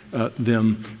protecting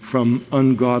them from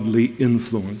ungodly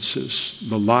influences.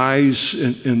 The lies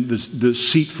and the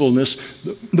deceitfulness,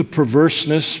 the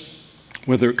perverseness,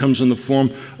 whether it comes in the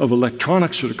form of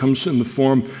electronics or it comes in the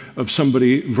form of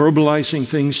somebody verbalizing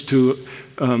things to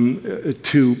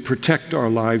protect our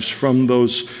lives from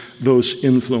those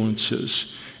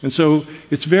influences. And so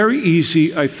it's very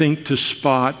easy, I think, to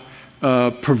spot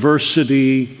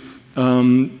perversity,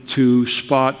 to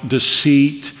spot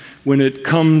deceit when it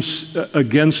comes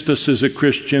against us as a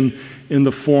Christian in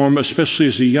the form, especially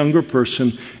as a younger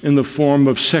person, in the form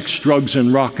of sex, drugs,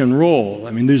 and rock and roll.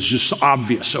 I mean, this is just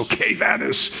obvious. Okay,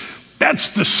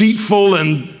 that's deceitful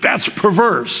and that's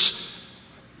perverse.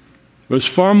 But it's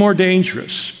far more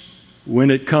dangerous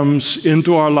when it comes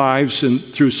into our lives and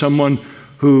through someone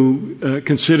who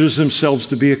considers themselves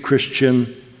to be a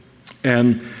Christian,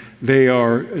 and they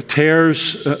are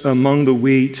tares among the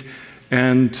wheat,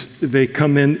 and they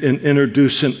come in and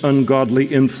introduce an ungodly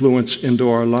influence into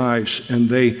our lives, and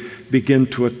they begin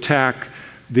to attack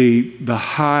the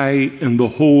high and the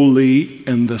holy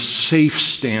and the safe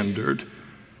standard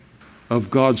of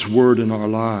God's Word in our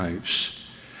lives.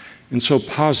 And so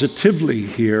positively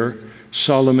here,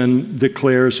 Solomon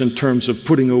declares in terms of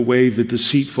putting away the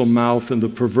deceitful mouth and the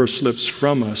perverse lips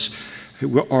from us,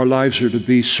 our lives are to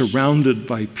be surrounded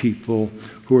by people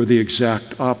who are the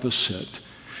exact opposite.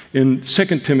 In 2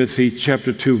 Timothy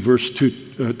chapter 2, verse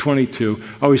 22,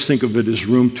 I always think of it as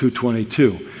room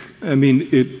 222. I mean,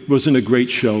 it wasn't a great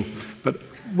show, but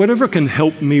whatever can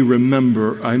help me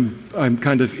remember, I'm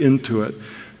kind of into it.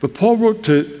 But Paul wrote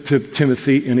to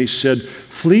Timothy and he said,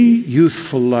 "Flee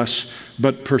youthful lusts,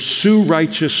 but pursue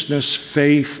righteousness,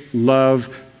 faith, love,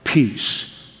 peace."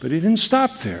 But he didn't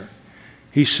stop there.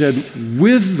 He said,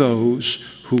 "with those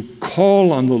who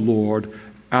call on the Lord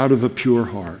out of a pure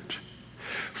heart."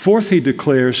 Fourth, he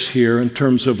declares here in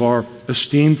terms of our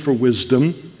esteem for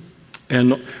wisdom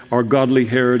and our godly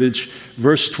heritage,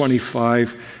 verse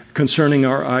 25, concerning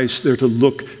our eyes, they're to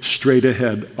look straight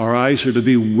ahead. Our eyes are to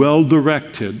be well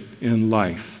directed in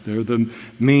life. They're the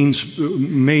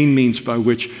main means by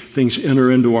which things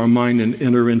enter into our mind and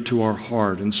enter into our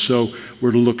heart. And so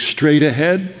we're to look straight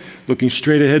ahead. Looking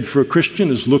straight ahead for a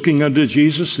Christian is looking unto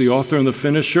Jesus, the author and the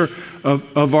finisher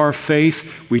of our faith.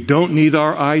 We don't need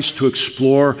our eyes to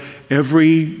explore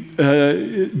every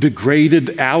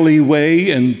degraded alleyway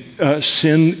and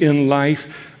sin in life,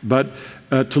 but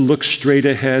to look straight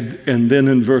ahead. And then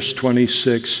in verse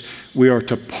 26, we are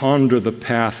to ponder the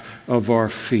path of our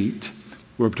feet.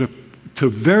 We're to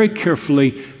very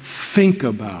carefully think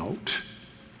about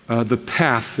the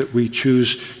path that we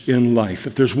choose in life.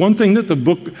 If there's one thing that the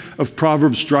book of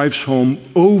Proverbs drives home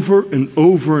over and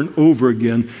over and over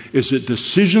again, is that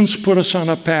decisions put us on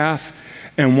a path,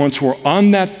 and once we're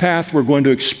on that path, we're going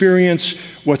to experience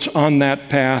what's on that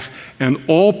path, and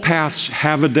all paths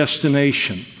have a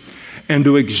destination. And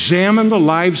to examine the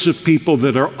lives of people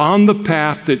that are on the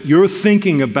path that you're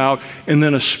thinking about, and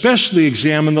then especially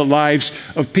examine the lives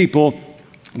of people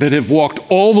that have walked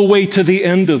all the way to the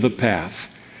end of the path,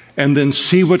 and then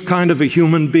see what kind of a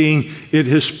human being it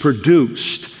has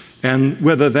produced, and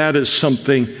whether that is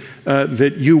something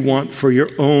that you want for your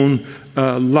own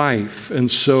life.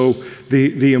 And so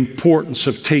the importance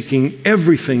of taking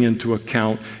everything into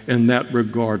account in that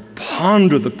regard.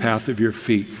 Ponder the path of your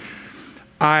feet.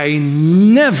 I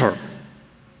never,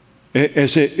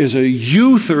 as a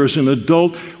youth or as an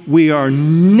adult, we are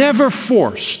never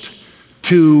forced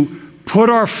to put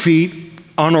our feet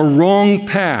on a wrong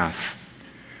path.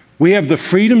 We have the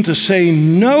freedom to say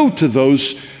no to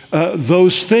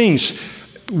those things.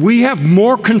 We have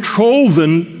more control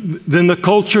than the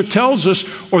culture tells us,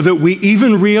 or that we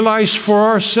even realize for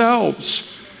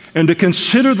ourselves. And to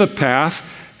consider the path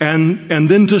and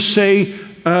then to say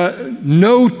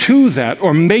no to that,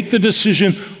 or make the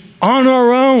decision on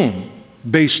our own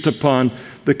based upon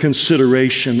the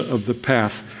consideration of the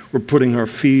path we're putting our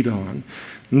feet on.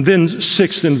 And then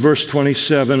sixth, in verse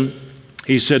 27,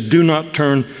 he said, "Do not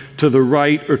turn to the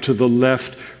right or to the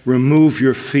left. Remove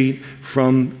your feet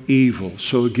from evil."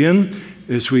 So again,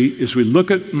 as we look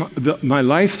at my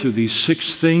life through these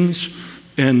six things,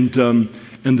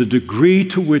 And the degree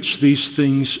to which these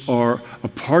things are a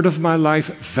part of my life,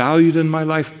 valued in my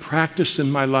life, practiced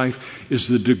in my life, is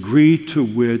the degree to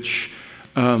which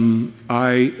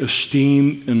I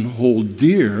esteem and hold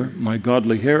dear my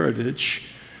godly heritage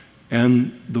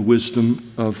and the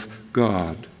wisdom of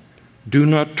God. Do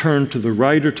not turn to the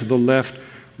right or to the left.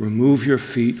 Remove your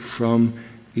feet from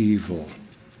evil.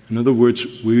 In other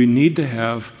words, we need to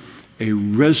have a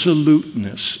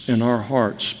resoluteness in our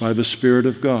hearts by the Spirit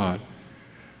of God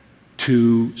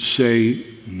to say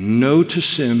no to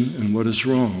sin and what is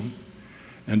wrong,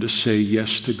 and to say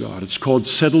yes to God. It's called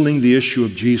settling the issue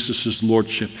of Jesus'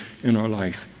 lordship in our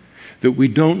life. That we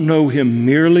don't know him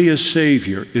merely as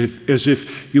Savior, as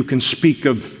if you can speak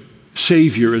of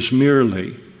Savior as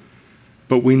merely,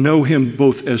 but we know him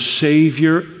both as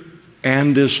Savior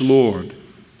and as Lord.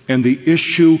 And the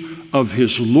issue of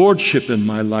his lordship in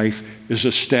my life is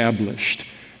established.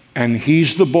 And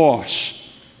he's the boss.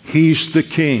 He's the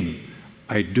king.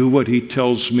 I do what he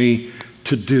tells me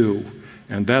to do.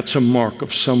 And that's a mark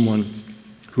of someone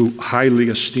who highly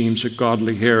esteems a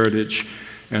godly heritage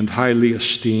and highly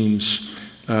esteems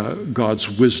God's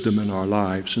wisdom in our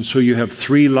lives. And so you have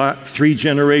three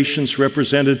generations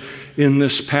represented in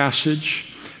this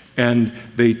passage, and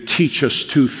they teach us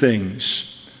two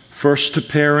things. First, to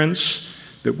parents,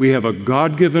 that we have a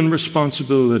God-given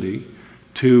responsibility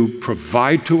to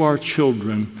provide to our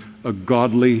children a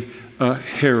godly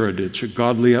heritage, a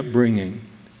godly upbringing.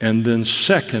 And then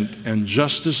second, and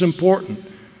just as important,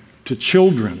 to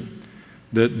children,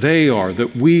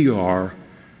 that we are,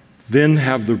 then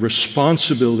have the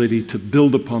responsibility to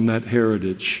build upon that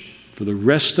heritage for the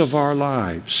rest of our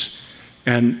lives.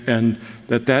 And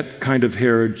that kind of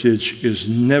heritage is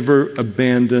never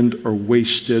abandoned or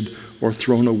wasted or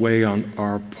thrown away on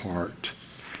our part.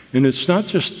 And it's not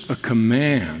just a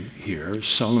command here.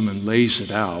 Solomon lays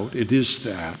it out. It is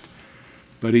that.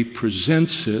 But he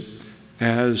presents it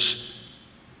as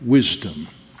wisdom.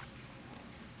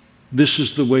 This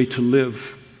is the way to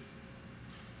live.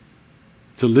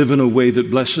 To live in a way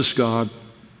that blesses God,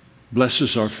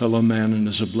 blesses our fellow man, and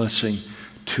is a blessing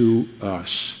to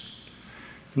us.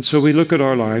 And so we look at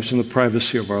our lives and the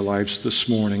privacy of our lives this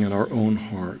morning in our own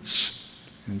hearts.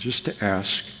 And just to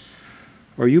ask,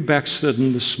 are you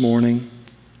backslidden this morning?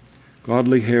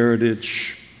 Godly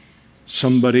heritage,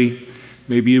 somebody,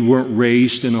 maybe you weren't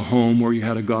raised in a home where you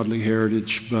had a godly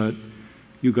heritage, but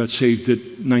you got saved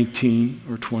at 19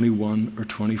 or 21 or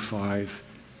 25.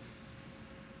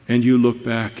 And you look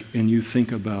back and you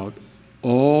think about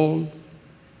all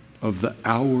of the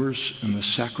hours and the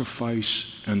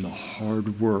sacrifice and the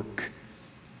hard work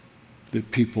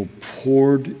that people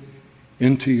poured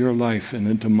into your life and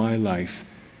into my life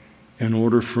in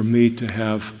order for me to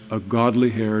have a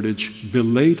godly heritage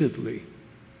belatedly,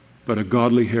 but a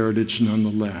godly heritage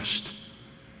nonetheless.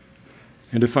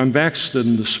 And if I'm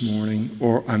backslidden this morning,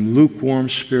 or I'm lukewarm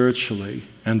spiritually,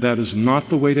 and that is not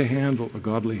the way to handle a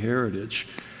godly heritage,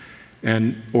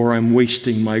 or I'm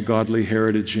wasting my godly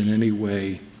heritage in any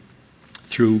way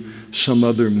through some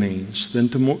other means, then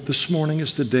this morning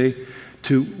is the day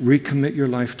to recommit your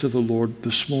life to the Lord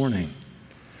this morning.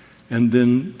 And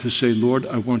then to say, Lord,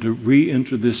 I want to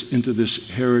re-enter into this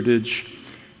heritage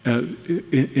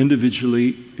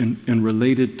individually and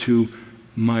related to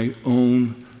my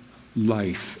own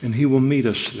life. And he will meet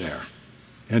us there.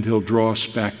 And he'll draw us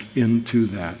back into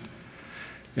that.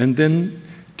 And then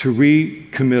to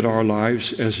recommit our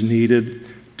lives as needed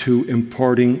to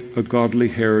imparting a godly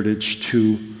heritage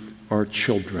to our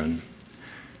children.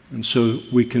 And so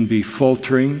we can be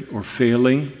faltering or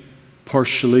failing,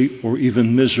 partially or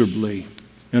even miserably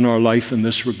in our life in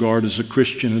this regard as a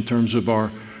Christian in terms of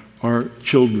our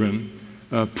children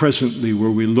presently,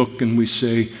 where we look and we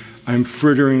say, I'm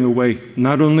frittering away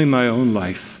not only my own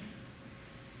life,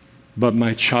 but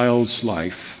my child's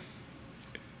life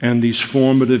and these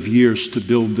formative years to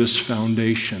build this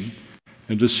foundation.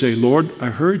 And to say, Lord, I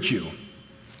heard you.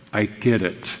 I get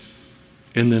it.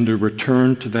 And then to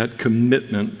return to that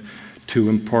commitment to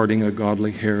imparting a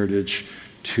godly heritage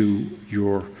to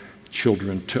your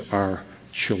children, to our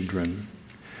children.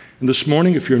 And this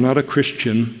morning, if you're not a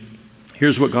Christian,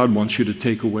 here's what God wants you to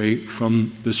take away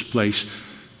from this place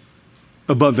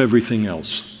above everything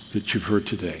else that you've heard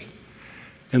today.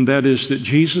 And that is that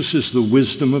Jesus is the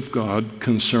wisdom of God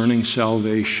concerning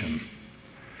salvation.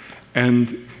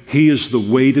 And he is the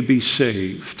way to be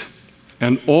saved.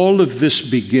 And all of this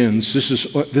begins,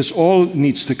 this all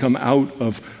needs to come out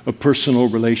of a personal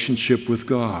relationship with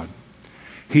God.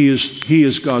 He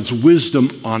is God's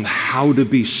wisdom on how to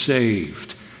be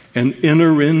saved and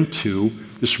enter into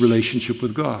this relationship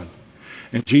with God.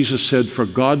 And Jesus said, "For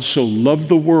God so loved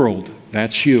the world,"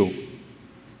 that's you,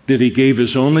 "that he gave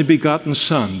his only begotten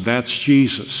Son," that's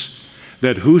Jesus,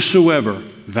 "that whosoever,"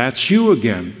 that's you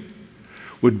again,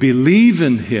 "would believe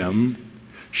in him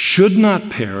should not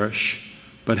perish,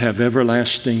 but have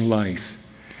everlasting life."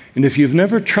 And if you've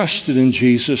never trusted in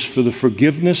Jesus for the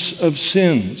forgiveness of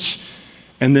sins,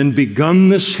 and then begun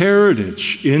this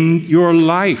heritage in your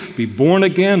life, be born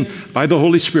again by the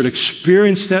Holy Spirit,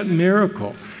 experience that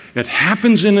miracle. It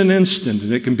happens in an instant,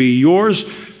 and it can be yours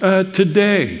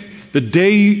today. The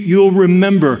day you'll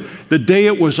remember, the day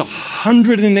it was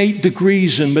 108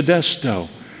 degrees in Modesto.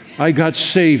 I got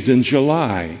saved in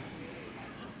July.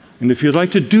 And if you'd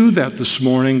like to do that this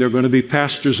morning, there are going to be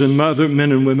pastors and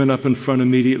men and women up in front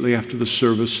immediately after the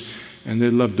service, and they'd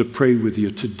love to pray with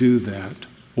you to do that.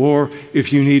 Or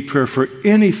if you need prayer for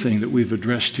anything that we've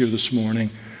addressed here this morning,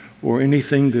 or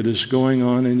anything that is going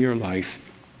on in your life,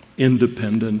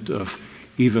 independent of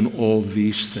even all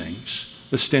these things.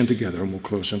 Let's stand together and we'll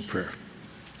close in prayer.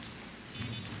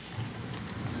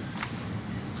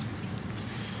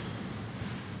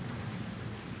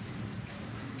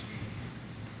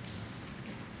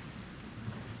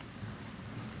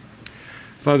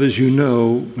 Father, as you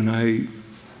know, when I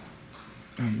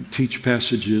teach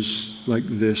passages like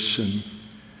this and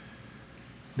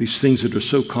these things that are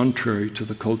so contrary to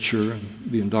the culture and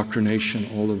the indoctrination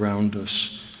all around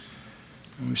us,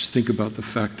 I always think about the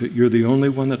fact that you're the only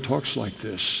one that talks like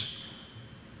this.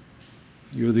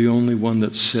 You're the only one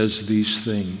that says these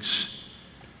things,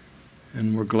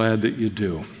 and we're glad that you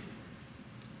do.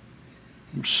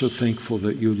 I'm so thankful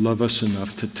that you love us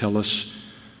enough to tell us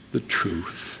the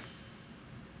truth.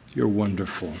 You're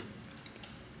wonderful.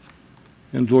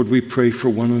 And Lord, we pray for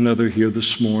one another here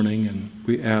this morning, and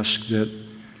we ask that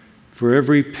for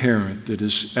every parent that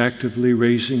is actively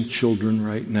raising children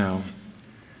right now,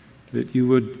 that you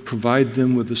would provide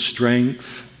them with the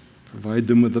strength, provide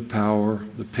them with the power,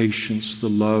 the patience, the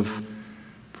love,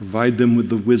 provide them with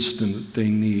the wisdom that they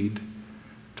need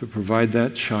to provide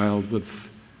that child with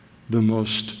the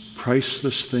most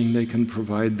priceless thing they can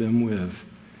provide them with,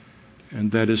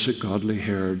 and that is a godly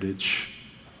heritage.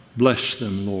 Bless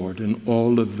them, Lord, in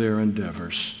all of their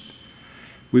endeavors.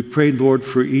 We pray, Lord,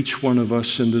 for each one of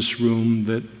us in this room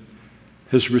that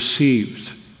has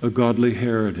received a godly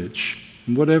heritage,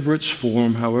 in whatever its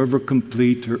form, however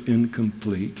complete or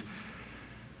incomplete.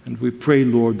 And we pray,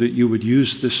 Lord, that you would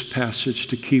use this passage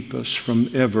to keep us from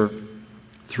ever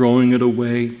throwing it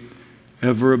away,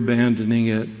 ever abandoning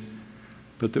it,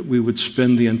 but that we would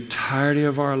spend the entirety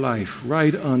of our life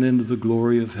right on into the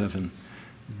glory of heaven,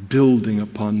 building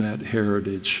upon that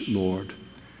heritage, Lord,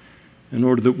 in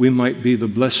order that we might be the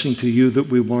blessing to you that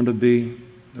we want to be,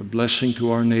 the blessing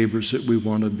to our neighbors that we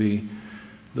want to be,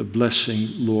 the blessing,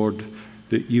 Lord,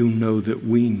 that you know that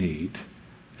we need.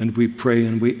 And we pray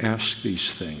and we ask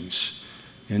these things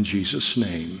in Jesus'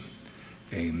 name.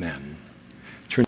 Amen.